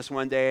on business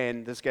one day,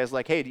 and this guy's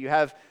like, hey, do you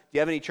have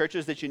any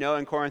churches that you know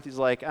in Corinth? He's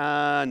like,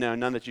 no,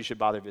 none that you should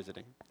bother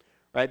visiting,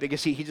 right?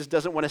 Because he just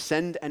doesn't want to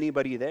send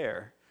anybody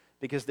there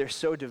because they're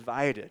so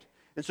divided.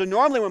 And so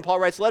normally when Paul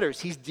writes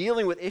letters, he's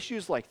dealing with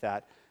issues like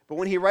that. But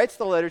when he writes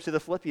the letter to the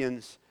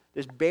Philippians,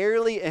 there's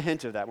barely a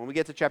hint of that. When we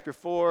get to chapter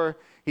 4,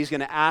 he's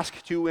going to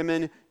ask two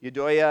women,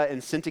 Euodia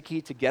and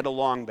Syntyche, to get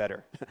along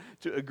better,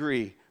 to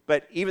agree.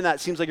 But even that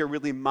seems like a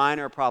really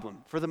minor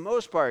problem. For the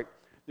most part,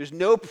 there's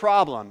no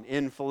problem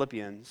in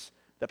Philippians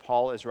that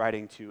Paul is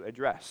writing to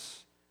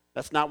address.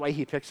 That's not why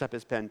he picks up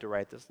his pen to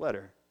write this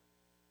letter.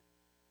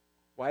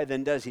 Why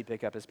then does he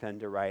pick up his pen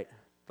to write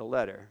the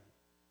letter?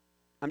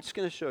 I'm just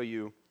going to show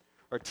you,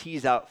 or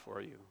tease out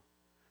for you,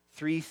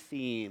 3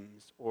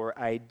 themes or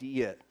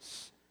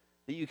ideas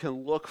that you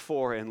can look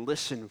for and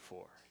listen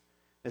for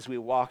as we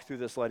walk through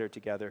this letter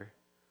together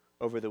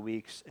over the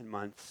weeks and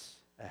months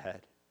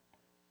ahead.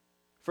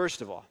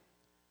 First of all,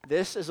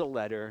 this is a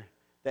letter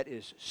that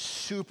is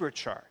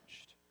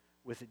supercharged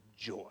with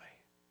joy.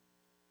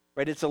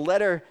 Right? It's a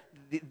letter,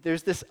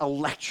 there's this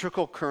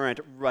electrical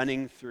current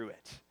running through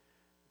it,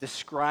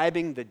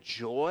 describing the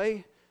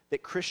joy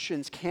that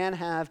Christians can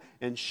have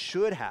and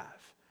should have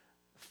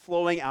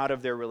flowing out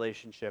of their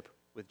relationship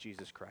with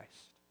Jesus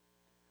Christ.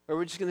 Or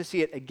we're just going to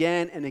see it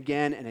again and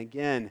again and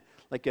again,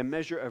 like a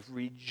measure of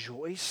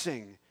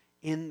rejoicing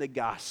in the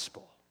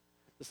gospel.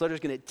 This letter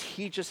is going to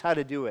teach us how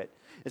to do it.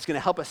 It's going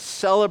to help us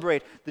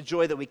celebrate the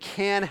joy that we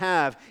can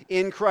have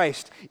in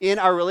Christ, in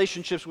our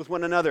relationships with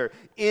one another,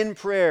 in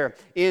prayer,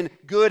 in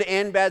good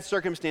and bad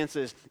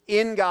circumstances,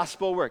 in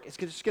gospel work. It's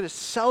just going to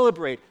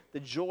celebrate the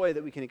joy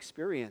that we can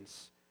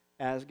experience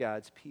as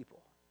God's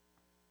people.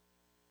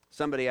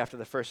 Somebody after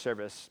the first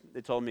service,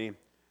 they told me,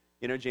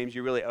 James,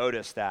 you really owed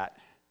us that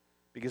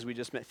because we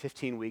just spent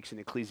 15 weeks in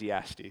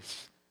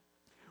Ecclesiastes,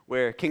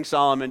 where King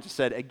Solomon just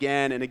said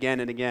again and again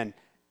and again,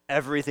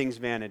 everything's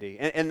vanity.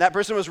 And that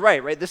person was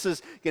right? This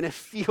is going to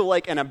feel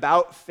like an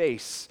about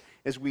face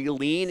as we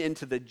lean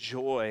into the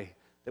joy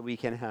that we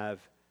can have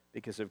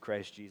because of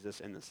Christ Jesus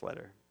in this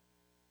letter.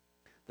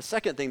 The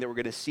second thing that we're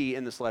going to see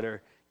in this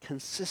letter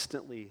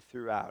consistently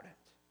throughout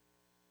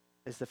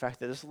it is the fact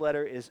that this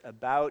letter is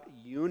about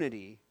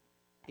unity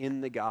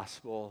in the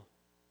gospel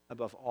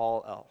above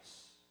all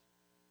else.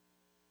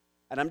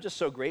 And I'm just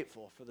so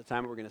grateful for the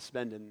time we're going to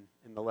spend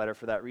in the letter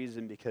for that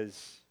reason,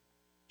 because,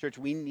 church,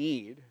 we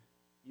need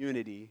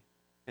unity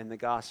in the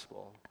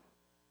gospel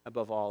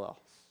above all else.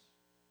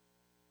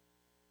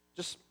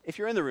 Just, if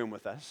you're in the room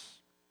with us,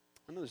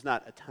 I know there's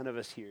not a ton of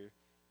us here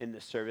in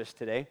this service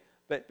today,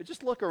 but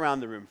just look around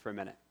the room for a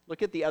minute.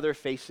 Look at the other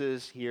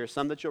faces here,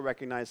 some that you'll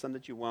recognize, some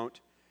that you won't.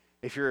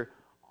 If you're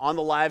on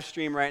the live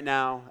stream right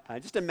now,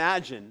 just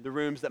imagine the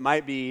rooms that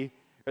might be,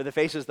 or the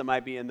faces that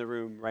might be in the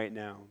room right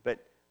now. But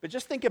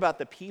just think about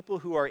the people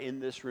who are in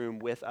this room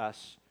with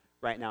us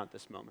right now at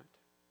this moment.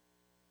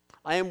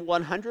 I am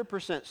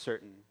 100%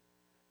 certain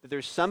that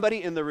there's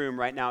somebody in the room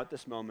right now at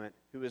this moment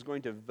who is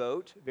going to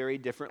vote very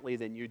differently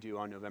than you do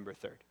on November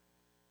 3rd.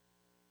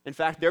 In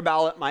fact, their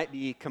ballot might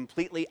be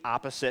completely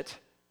opposite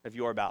of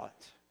your ballot.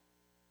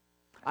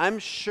 I'm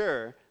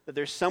sure that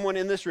there's someone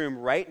in this room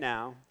right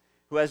now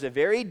who has a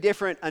very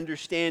different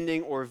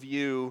understanding or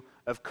view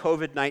of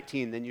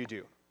COVID-19 than you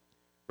do.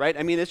 Right?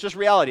 I mean, it's just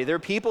reality. There are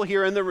people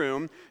here in the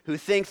room who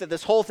think that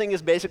this whole thing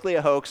is basically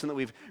a hoax and that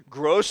we've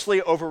grossly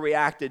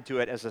overreacted to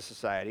it as a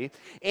society.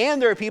 And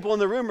there are people in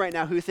the room right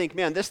now who think,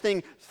 man, this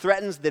thing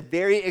threatens the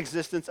very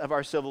existence of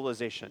our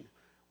civilization.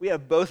 We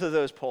have both of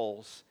those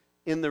poles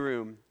in the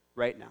room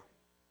right now.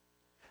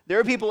 There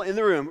are people in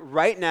the room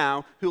right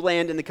now who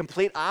land in the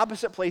complete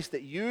opposite place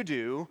that you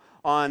do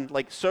on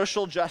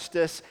social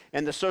justice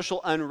and the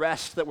social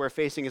unrest that we're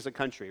facing as a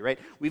country, right?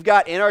 We've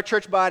got in our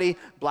church body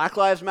Black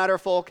Lives Matter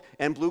folk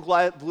and Blue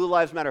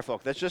Lives Matter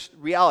folk. That's just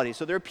reality.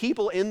 So there are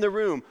people in the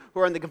room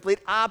who are on the complete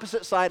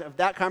opposite side of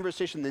that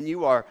conversation than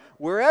you are,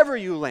 wherever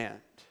you land.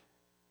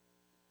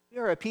 We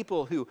are a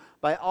people who,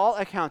 by all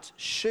accounts,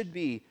 should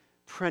be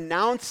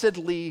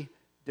pronouncedly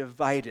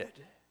divided,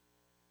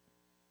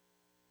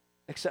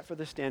 except for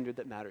the standard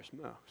that matters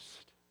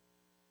most.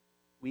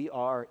 We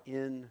are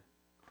in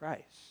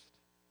Christ.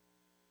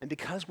 And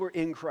because we're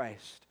in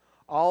Christ,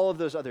 all of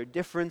those other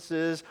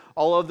differences,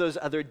 all of those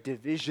other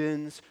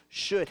divisions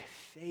should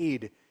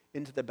fade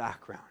into the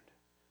background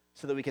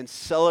so that we can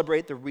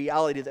celebrate the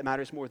reality that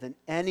matters more than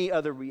any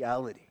other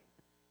reality.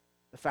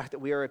 The fact that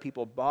we are a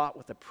people bought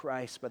with a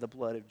price by the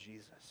blood of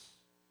Jesus.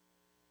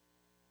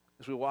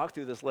 As we walk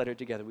through this letter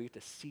together, we get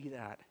to see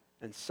that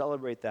and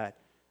celebrate that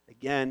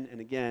again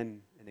and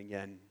again and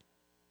again.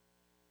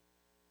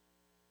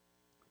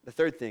 The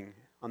third thing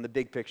on the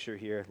big picture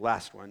here,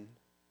 last one,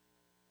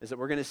 is that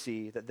we're going to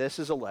see that this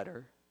is a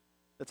letter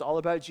that's all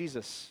about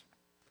Jesus.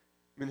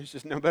 I mean, there's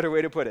just no better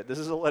way to put it. This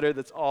is a letter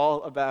that's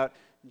all about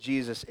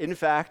Jesus. In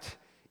fact,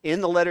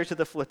 in the letter to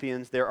the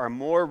Philippians, there are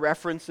more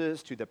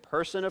references to the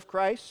person of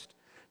Christ,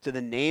 to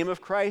the name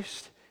of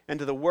Christ, and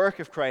to the work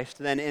of Christ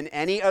than in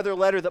any other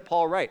letter that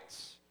Paul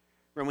writes.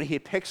 When he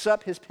picks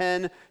up his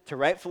pen to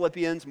write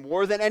Philippians,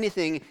 more than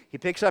anything, he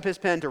picks up his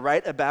pen to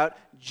write about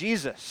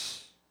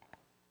Jesus.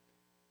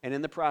 And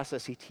in the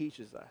process, he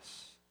teaches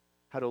us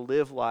how to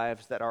live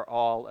lives that are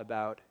all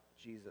about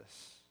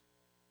Jesus.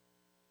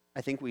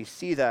 I think we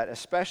see that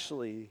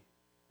especially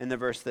in the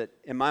verse that,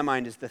 in my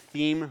mind, is the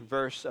theme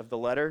verse of the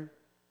letter.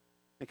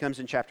 It comes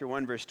in chapter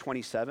 1, verse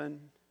 27.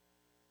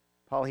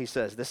 Paul, he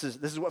says, this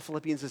is what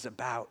Philippians is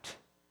about.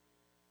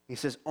 He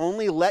says,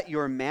 only let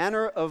your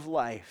manner of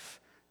life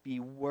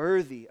be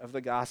worthy of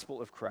the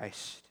gospel of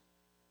Christ,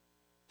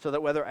 so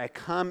that whether I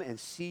come and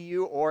see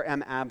you or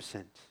am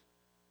absent,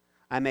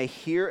 I may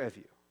hear of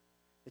you,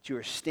 that you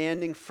are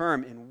standing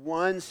firm in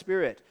one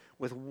spirit,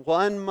 with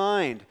one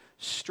mind,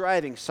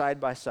 striving side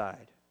by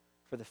side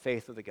for the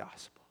faith of the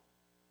gospel.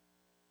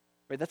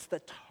 Right? That's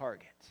the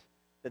target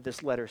that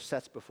this letter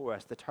sets before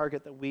us, the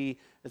target that we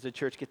as a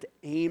church get to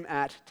aim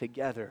at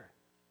together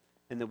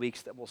in the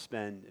weeks that we'll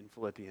spend in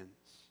Philippians.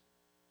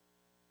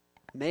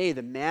 May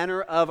the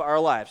manner of our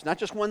lives, not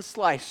just one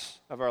slice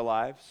of our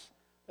lives,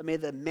 but may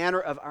the manner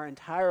of our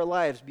entire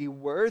lives be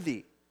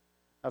worthy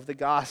of the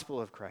gospel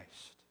of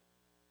Christ.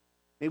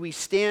 May we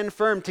stand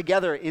firm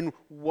together in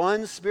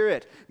one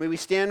spirit. May we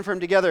stand firm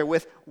together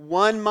with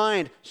one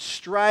mind,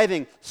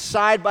 striving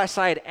side by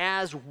side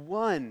as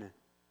one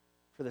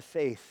for the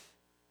faith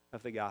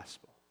of the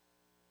gospel.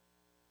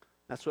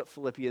 That's what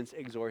Philippians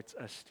exhorts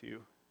us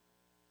to,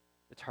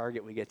 the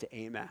target we get to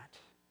aim at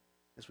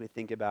as we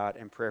think about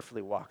and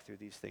prayerfully walk through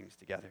these things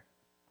together.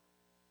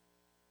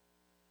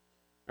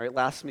 All right,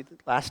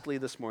 lastly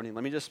this morning,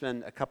 let me just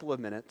spend a couple of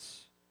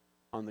minutes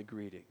on the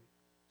greeting.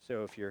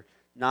 So if you're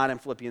not in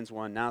Philippians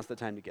 1, now's the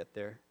time to get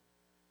there.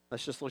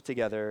 Let's just look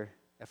together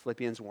at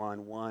Philippians 1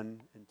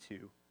 and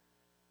 2.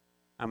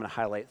 I'm going to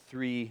highlight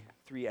three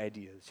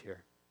ideas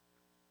here.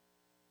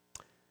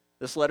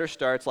 This letter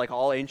starts, like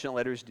all ancient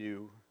letters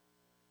do,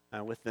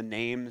 with the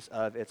names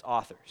of its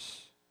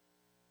authors.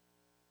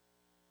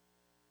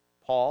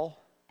 Paul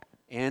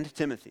and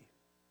Timothy,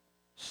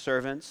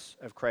 servants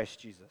of Christ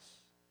Jesus.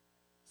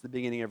 It's the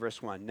beginning of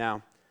verse 1.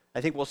 Now,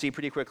 I think we'll see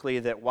pretty quickly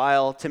that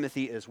while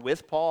Timothy is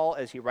with Paul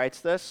as he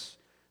writes this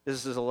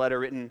is a letter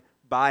written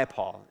by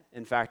Paul.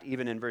 In fact,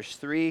 even in verse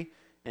 3,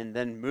 and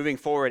then moving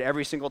forward,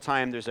 every single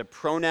time there's a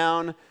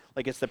pronoun,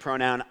 like it's the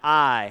pronoun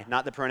I,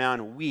 not the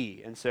pronoun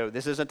we. And so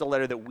this isn't a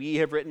letter that we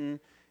have written.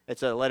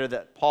 It's a letter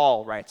that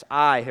Paul writes.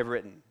 I have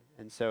written.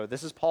 And so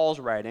this is Paul's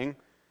writing.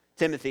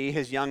 Timothy,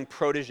 his young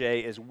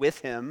protege, is with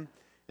him.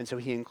 And so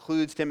he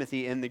includes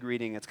Timothy in the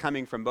greeting. It's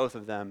coming from both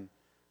of them.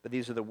 But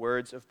these are the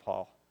words of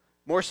Paul.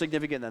 More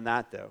significant than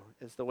that, though,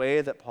 is the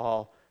way that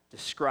Paul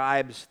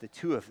describes the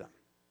two of them.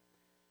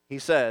 He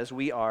says,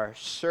 we are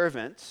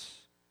servants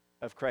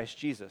of Christ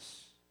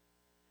Jesus.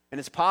 And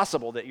it's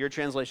possible that your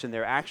translation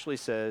there actually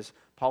says,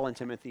 Paul and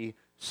Timothy,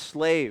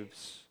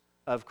 slaves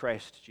of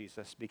Christ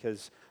Jesus,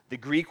 because the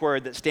Greek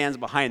word that stands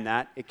behind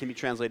that, it can be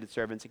translated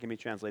servants, it can be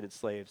translated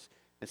slaves.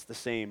 It's the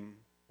same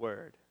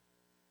word.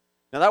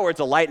 Now that word's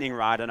a lightning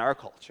rod in our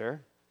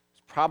culture.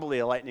 It's probably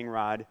a lightning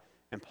rod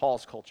in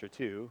Paul's culture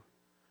too.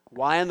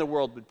 Why in the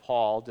world would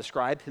Paul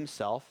describe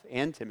himself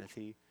and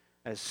Timothy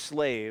as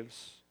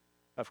slaves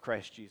of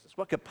Christ Jesus?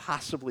 What could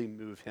possibly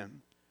move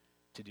him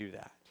to do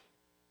that?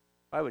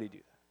 Why would he do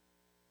that?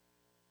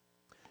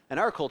 In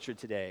our culture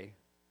today,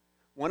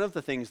 one of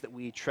the things that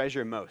we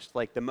treasure most,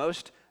 like the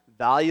most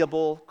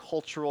valuable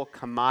cultural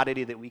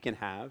commodity that we can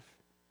have,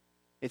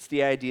 it's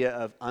the idea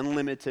of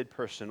unlimited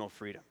personal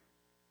freedom.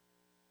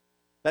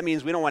 That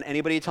means we don't want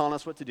anybody telling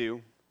us what to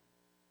do.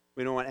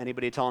 We don't want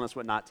anybody telling us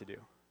what not to do.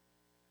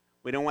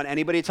 We don't want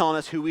anybody telling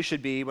us who we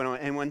should be. We don't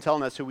want anyone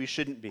telling us who we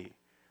shouldn't be,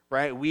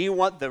 right? We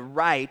want the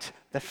right,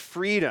 the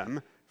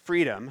freedom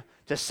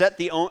to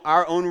set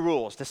our own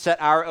rules, to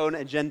set our own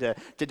agenda,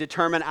 to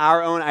determine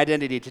our own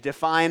identity, to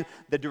define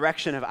the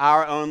direction of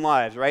our own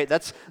lives, right?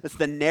 That's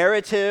the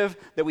narrative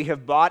that we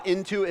have bought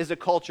into as a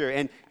culture,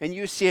 and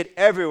you see it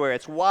everywhere.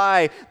 It's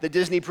why the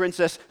Disney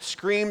princess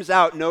screams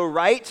out, no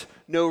right,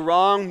 no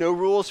wrong, no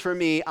rules for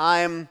me,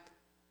 I'm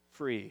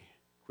free,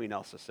 Queen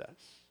Elsa says.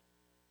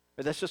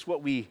 But that's just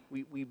what we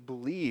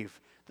believe,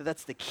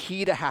 that's the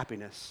key to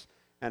happiness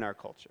in our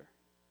culture.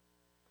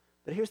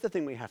 But here's the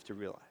thing we have to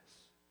realize.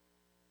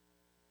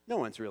 No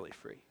one's really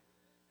free,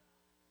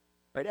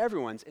 right?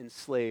 Everyone's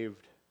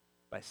enslaved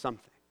by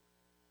something.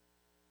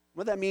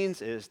 What that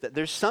means is that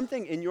there's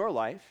something in your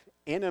life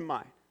and in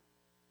mine.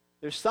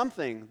 There's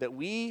something that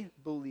we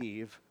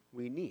believe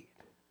we need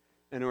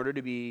in order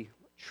to be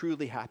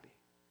truly happy,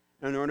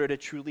 in order to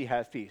truly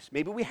have peace.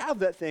 Maybe we have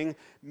that thing,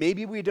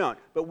 maybe we don't,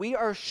 but we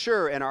are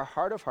sure in our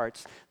heart of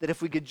hearts that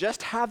if we could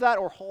just have that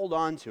or hold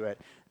on to it,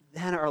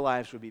 then our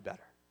lives would be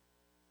better.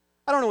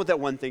 I don't know what that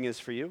one thing is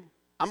for you.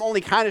 I'm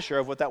only kind of sure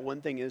of what that one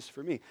thing is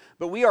for me.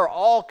 But we are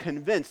all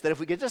convinced that if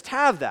we could just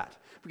have that,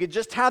 if we could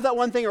just have that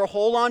one thing or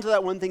hold on to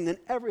that one thing, then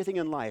everything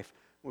in life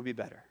would be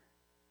better.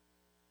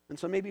 And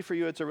so maybe for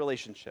you it's a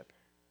relationship,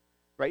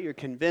 right? You're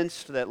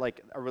convinced that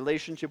like a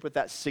relationship with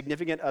that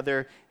significant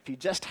other, if you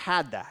just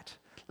had that,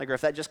 like or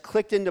if that just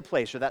clicked into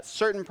place or that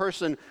certain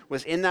person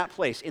was in that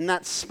place, in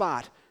that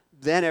spot,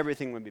 then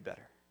everything would be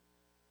better.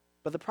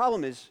 But the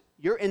problem is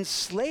you're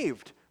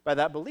enslaved by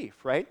that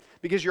belief, right?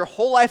 Because your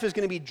whole life is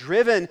going to be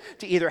driven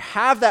to either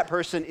have that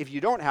person if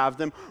you don't have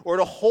them, or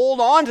to hold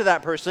on to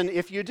that person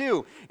if you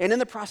do. And in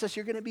the process,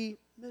 you're going to be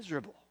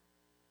miserable.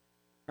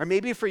 Or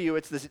maybe for you,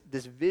 it's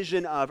this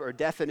vision of or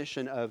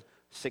definition of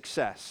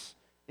success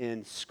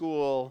in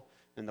school,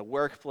 in the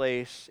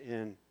workplace,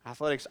 in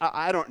athletics.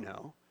 I don't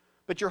know.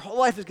 But your whole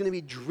life is going to be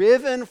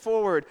driven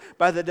forward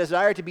by the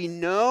desire to be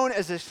known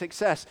as a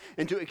success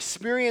and to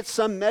experience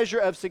some measure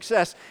of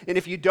success. And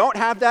if you don't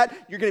have that,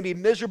 you're going to be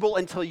miserable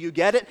until you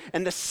get it.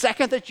 And the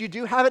second that you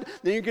do have it,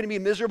 then you're going to be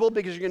miserable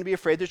because you're going to be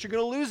afraid that you're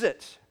going to lose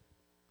it.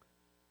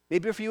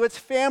 Maybe for you it's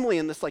family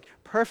and this like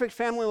perfect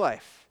family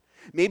life.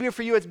 Maybe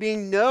for you it's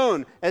being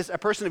known as a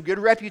person of good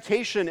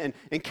reputation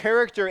and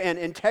character and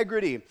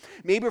integrity.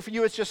 Maybe for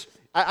you it's just,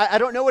 I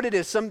don't know what it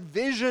is, some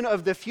vision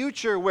of the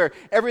future where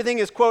everything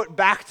is, quote,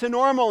 back to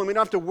normal and we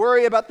don't have to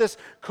worry about this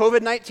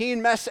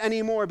COVID-19 mess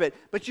anymore.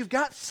 But you've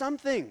got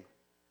something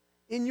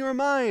in your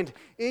mind,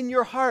 in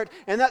your heart,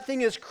 and that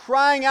thing is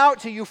crying out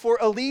to you for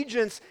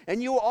allegiance,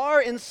 and you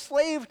are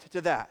enslaved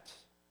to that.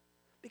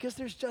 Because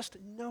there's just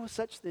no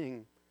such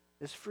thing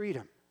as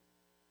freedom.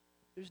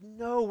 There's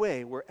no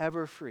way we're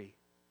ever free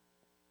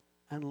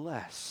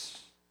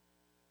unless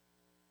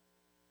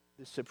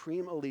the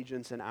supreme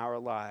allegiance in our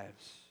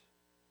lives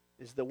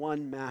is the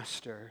one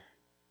master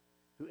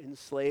who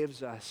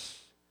enslaves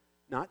us,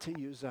 not to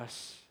use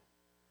us,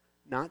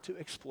 not to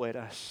exploit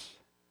us,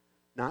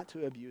 not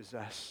to abuse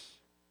us,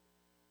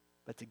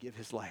 but to give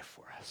his life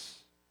for us.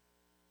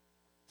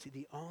 See,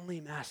 the only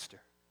master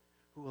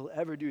who will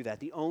ever do that,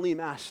 the only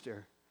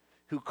master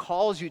who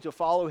calls you to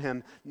follow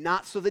him,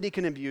 not so that he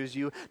can abuse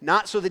you,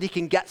 not so that he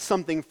can get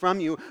something from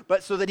you,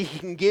 but so that he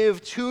can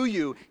give to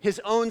you his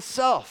own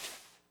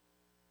self.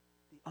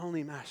 The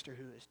only master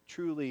who has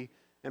truly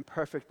and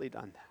perfectly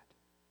done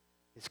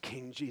that is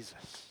King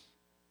Jesus.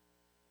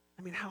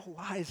 I mean, how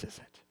wise is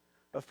it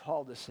of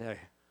Paul to say,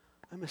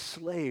 I'm a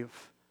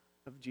slave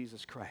of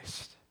Jesus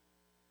Christ?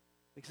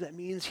 Because that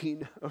means he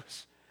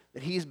knows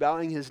that he's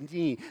bowing his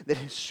knee, that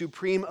his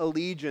supreme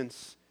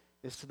allegiance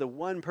is to the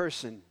one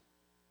person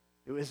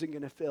who isn't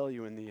going to fail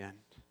you in the end,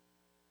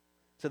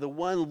 to the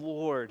one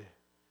Lord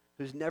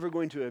who's never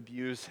going to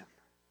abuse him,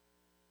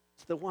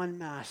 to the one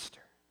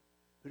master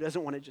who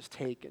doesn't want to just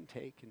take and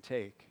take and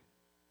take,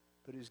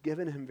 but who's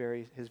given him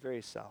his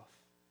very self,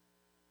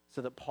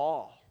 so that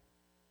Paul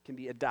can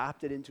be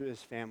adopted into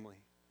his family,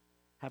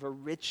 have a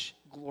rich,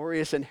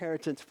 glorious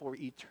inheritance for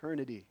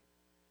eternity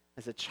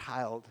as a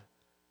child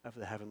of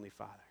the Heavenly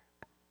Father.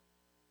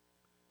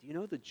 Do you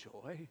know the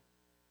joy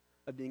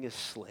of being a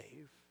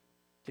slave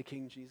to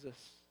King Jesus?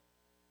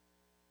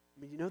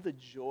 I mean, you know the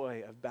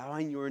joy of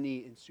bowing your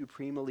knee in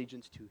supreme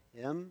allegiance to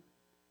him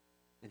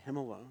and him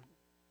alone?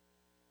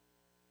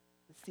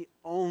 It's the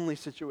only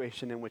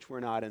situation in which we're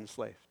not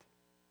enslaved.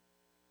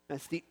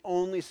 That's the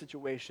only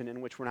situation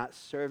in which we're not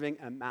serving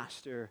a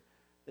master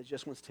that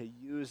just wants to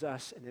use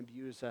us and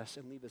abuse us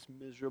and leave us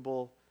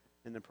miserable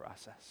in the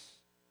process.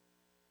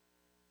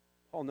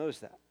 Paul knows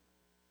that.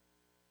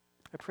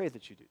 I pray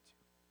that you do too.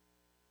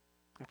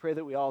 I pray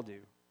that we all do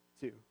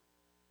too.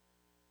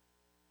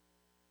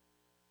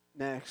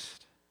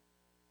 Next,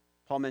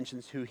 Paul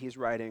mentions who he's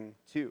writing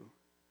to.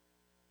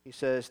 He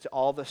says, to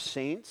all the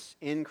saints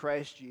in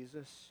Christ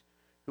Jesus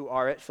who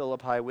are at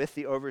Philippi with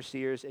the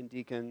overseers and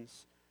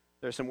deacons.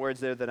 There are some words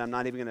there that I'm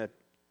not even going to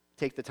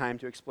take the time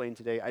to explain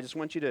today. I just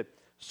want you to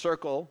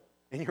circle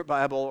in your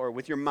Bible or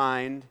with your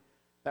mind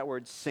that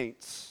word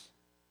saints.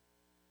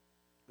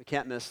 We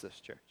can't miss this,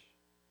 church.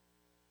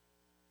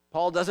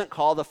 Paul doesn't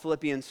call the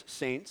Philippians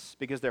saints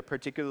because they're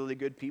particularly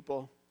good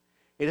people.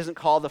 He doesn't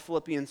call the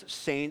Philippians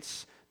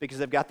saints because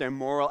they've got their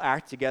moral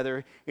act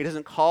together. He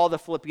doesn't call the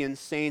Philippians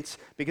saints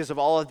because of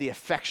all of the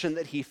affection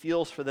that he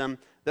feels for them,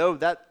 though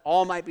that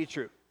all might be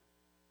true.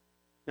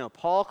 No,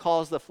 Paul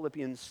calls the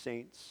Philippians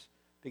saints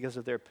because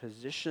of their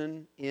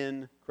position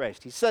in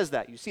Christ. He says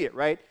that. You see it,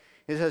 right?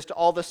 He says to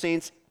all the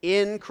saints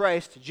in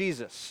Christ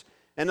Jesus.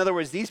 In other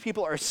words, these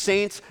people are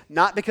saints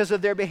not because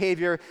of their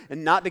behavior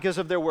and not because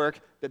of their work,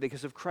 but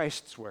because of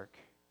Christ's work,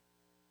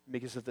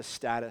 because of the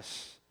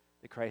status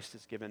that Christ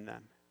has given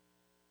them.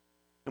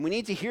 And we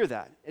need to hear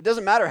that. It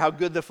doesn't matter how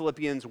good the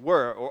Philippians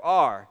were or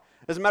are.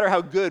 It doesn't matter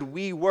how good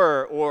we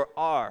were or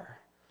are.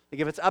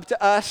 Like if it's up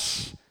to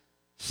us,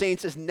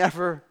 saints is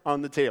never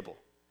on the table.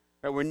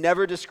 Right? We're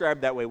never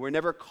described that way. We're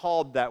never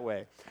called that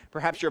way.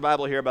 Perhaps your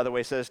Bible here, by the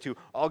way, says to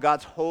all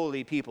God's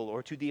holy people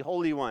or to the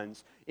holy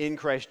ones in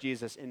Christ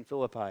Jesus in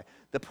Philippi.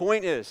 The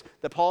point is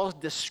that Paul is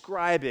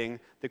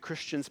describing the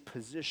Christian's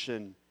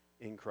position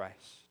in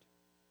Christ.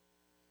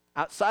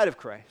 Outside of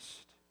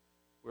Christ,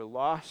 we're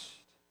lost,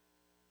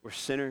 we're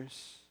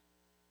sinners,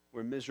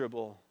 we're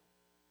miserable,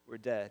 we're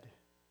dead.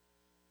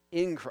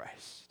 In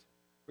Christ,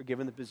 we're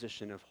given the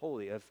position of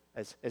holy,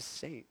 as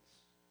saints.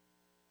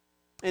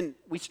 And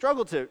we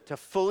struggle to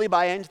fully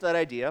buy into that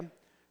idea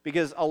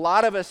because a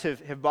lot of us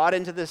have bought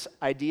into this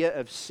idea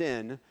of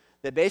sin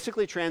that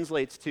basically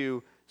translates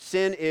to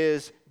sin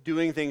is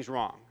doing things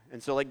wrong.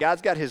 And so like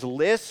God's got his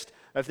list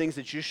of things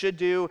that you should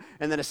do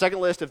and then a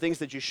second list of things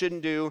that you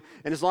shouldn't do.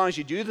 And as long as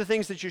you do the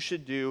things that you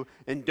should do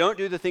and don't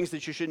do the things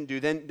that you shouldn't do,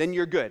 then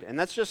you're good. And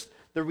that's just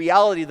the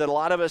reality that a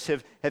lot of us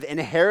have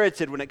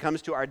inherited when it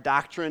comes to our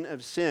doctrine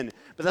of sin.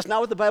 But that's not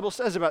what the Bible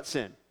says about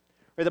sin.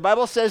 Right? The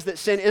Bible says that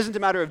sin isn't a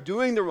matter of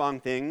doing the wrong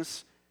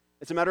things,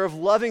 it's a matter of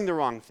loving the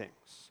wrong things.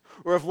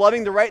 or of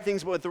loving the right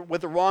things but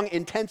with the wrong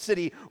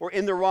intensity or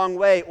in the wrong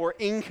way or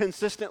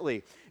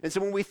inconsistently. And so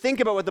when we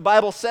think about what the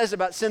Bible says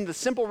about sin, the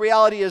simple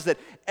reality is that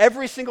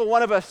every single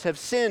one of us have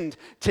sinned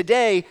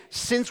today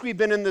since we've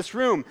been in this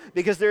room,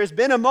 because there has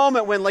been a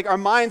moment when our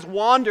minds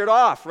wandered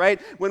off,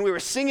 right? When we were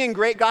singing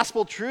great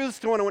gospel truths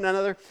to one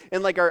another,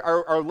 and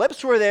our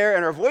lips were there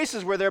and our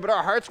voices were there, but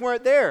our hearts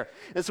weren't there.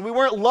 And so we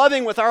weren't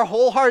loving with our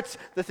whole hearts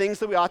the things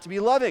that we ought to be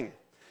loving.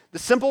 The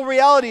simple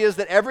reality is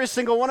that every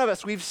single one of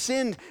us, we've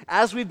sinned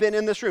as we've been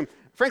in this room.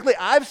 Frankly,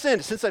 I've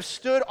sinned since I've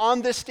stood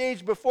on this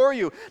stage before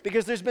you,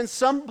 because there's been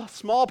some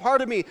small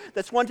part of me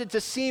that's wanted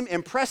to seem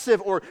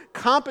impressive or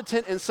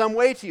competent in some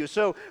way to you.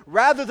 So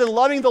rather than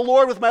loving the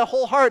Lord with my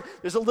whole heart,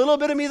 there's a little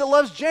bit of me that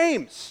loves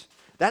James.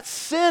 That's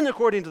sin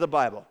according to the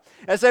Bible.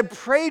 As I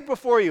prayed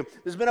before you,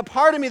 there's been a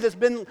part of me that's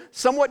been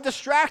somewhat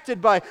distracted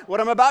by what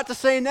I'm about to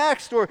say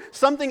next, or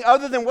something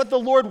other than what the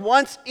Lord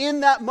wants in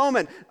that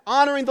moment,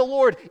 honoring the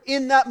Lord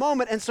in that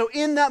moment. And so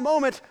in that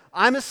moment,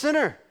 I'm a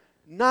sinner,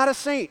 not a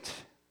saint.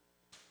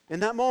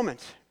 In that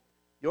moment,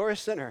 you're a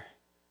sinner,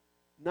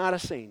 not a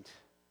saint,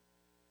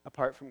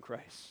 apart from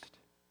Christ.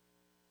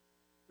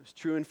 It was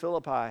true in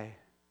Philippi.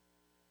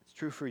 It's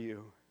true for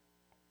you.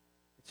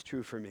 It's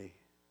true for me.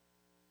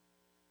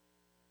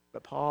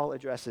 But Paul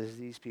addresses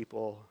these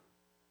people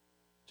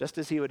just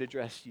as he would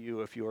address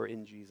you if you are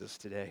in Jesus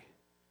today,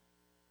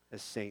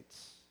 as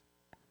saints.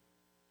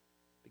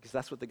 Because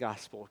that's what the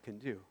gospel can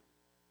do.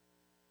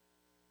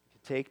 It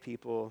can take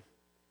people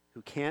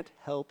who can't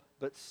help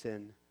but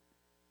sin,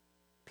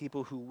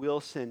 people who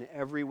will sin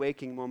every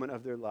waking moment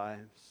of their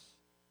lives,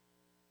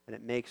 and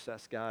it makes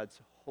us God's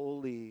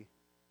holy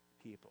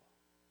people.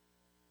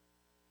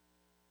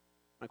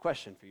 My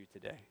question for you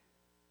today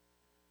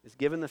is,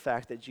 given the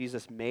fact that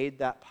Jesus made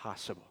that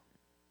possible,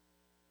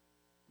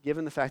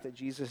 given the fact that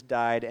Jesus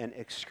died an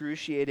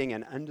excruciating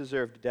and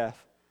undeserved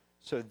death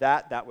so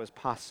that that was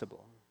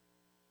possible,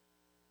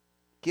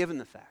 given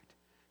the fact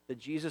that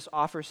Jesus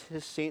offers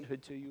his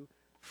sainthood to you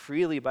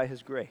freely by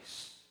his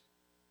grace,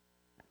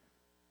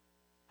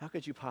 how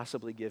could you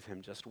possibly give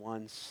him just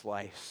one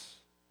slice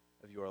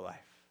of your life?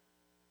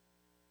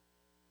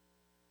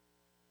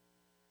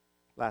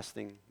 Last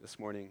thing this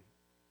morning,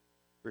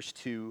 verse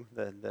 2,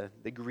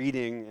 the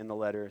greeting in the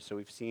letter. So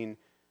we've seen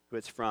who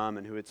it's from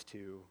and who it's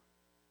to.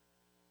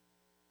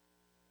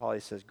 Paul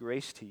says,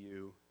 grace to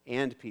you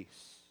and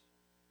peace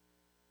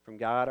from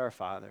God our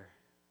Father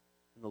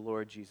and the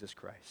Lord Jesus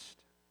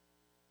Christ.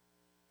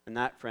 And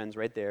that, friends,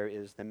 right there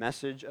is the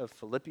message of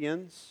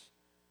Philippians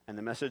and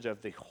the message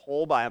of the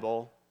whole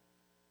Bible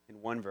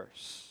in one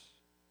verse.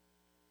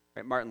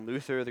 Right? Martin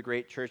Luther, the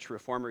great church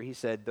reformer, he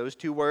said, those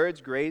two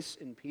words, grace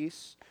and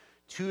peace,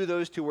 to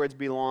those two words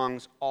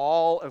belongs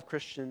all of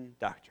Christian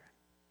doctrine.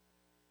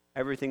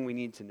 Everything we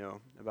need to know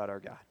about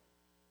our God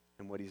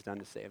and what he's done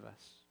to save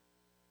us.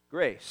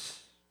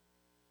 Grace.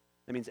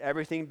 That means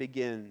everything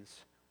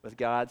begins with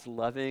God's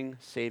loving,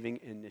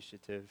 saving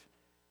initiative,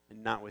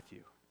 and not with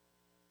you,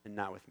 and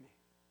not with me.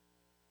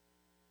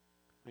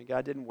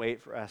 God didn't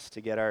wait for us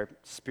to get our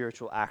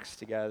spiritual acts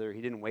together.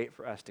 He didn't wait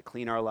for us to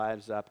clean our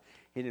lives up.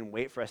 He didn't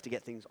wait for us to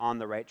get things on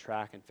the right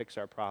track and fix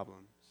our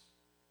problems.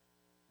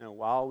 No,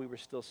 while we were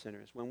still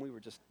sinners, when we were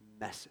just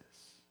messes,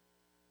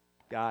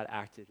 God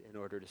acted in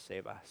order to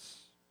save us.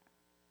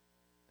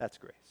 That's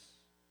grace.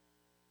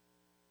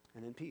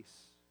 And then peace.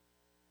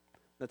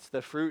 That's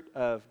the fruit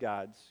of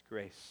God's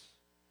grace.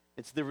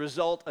 It's the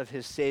result of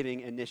his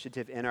saving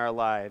initiative in our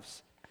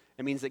lives.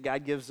 It means that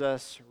God gives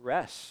us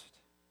rest,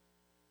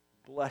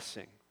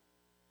 blessing,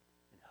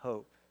 and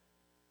hope,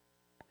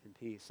 and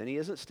peace. And he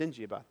isn't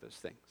stingy about those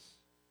things.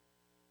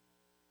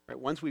 Right?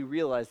 Once we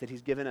realize that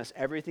he's given us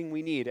everything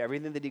we need,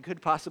 everything that he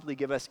could possibly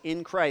give us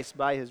in Christ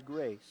by his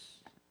grace,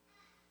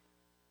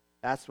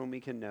 that's when we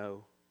can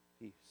know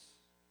peace.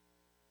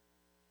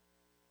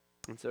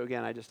 And so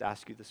again, I just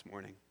ask you this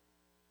morning,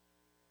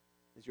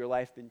 has your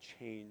life been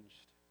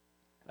changed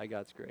by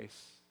God's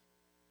grace?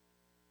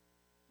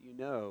 Do you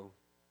know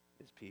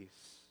his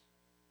peace?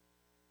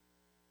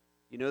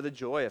 Do you know the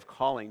joy of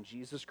calling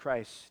Jesus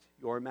Christ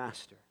your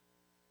master?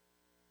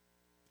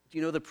 Do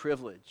you know the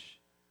privilege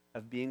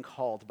of being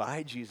called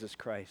by Jesus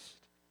Christ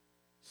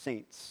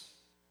saints?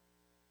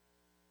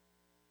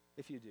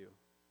 If you do,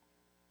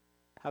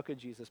 how could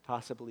Jesus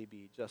possibly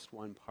be just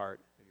one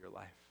part of your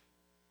life?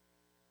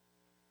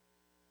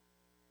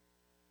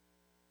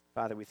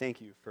 Father, we thank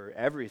you for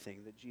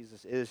everything that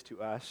Jesus is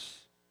to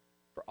us,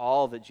 for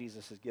all that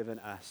Jesus has given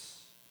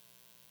us.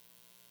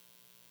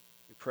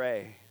 We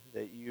pray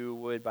that you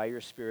would, by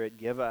your Spirit,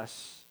 give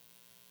us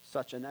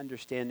such an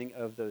understanding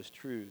of those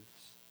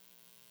truths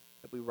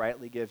that we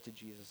rightly give to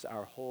Jesus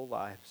our whole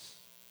lives.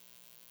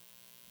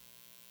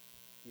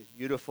 He is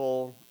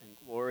beautiful and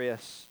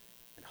glorious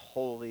and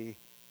holy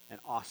and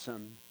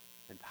awesome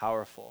and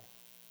powerful.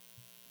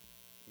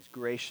 He's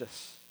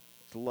gracious,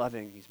 he's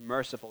loving, he's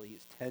merciful,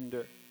 he's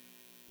tender.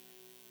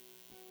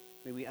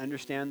 May we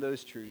understand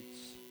those truths,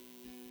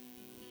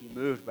 be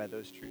moved by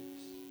those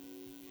truths,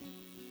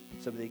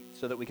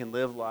 so that we can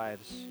live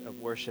lives of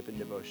worship and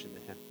devotion to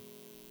him.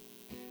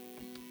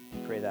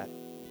 We pray that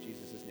In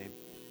Jesus' name,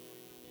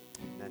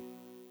 amen.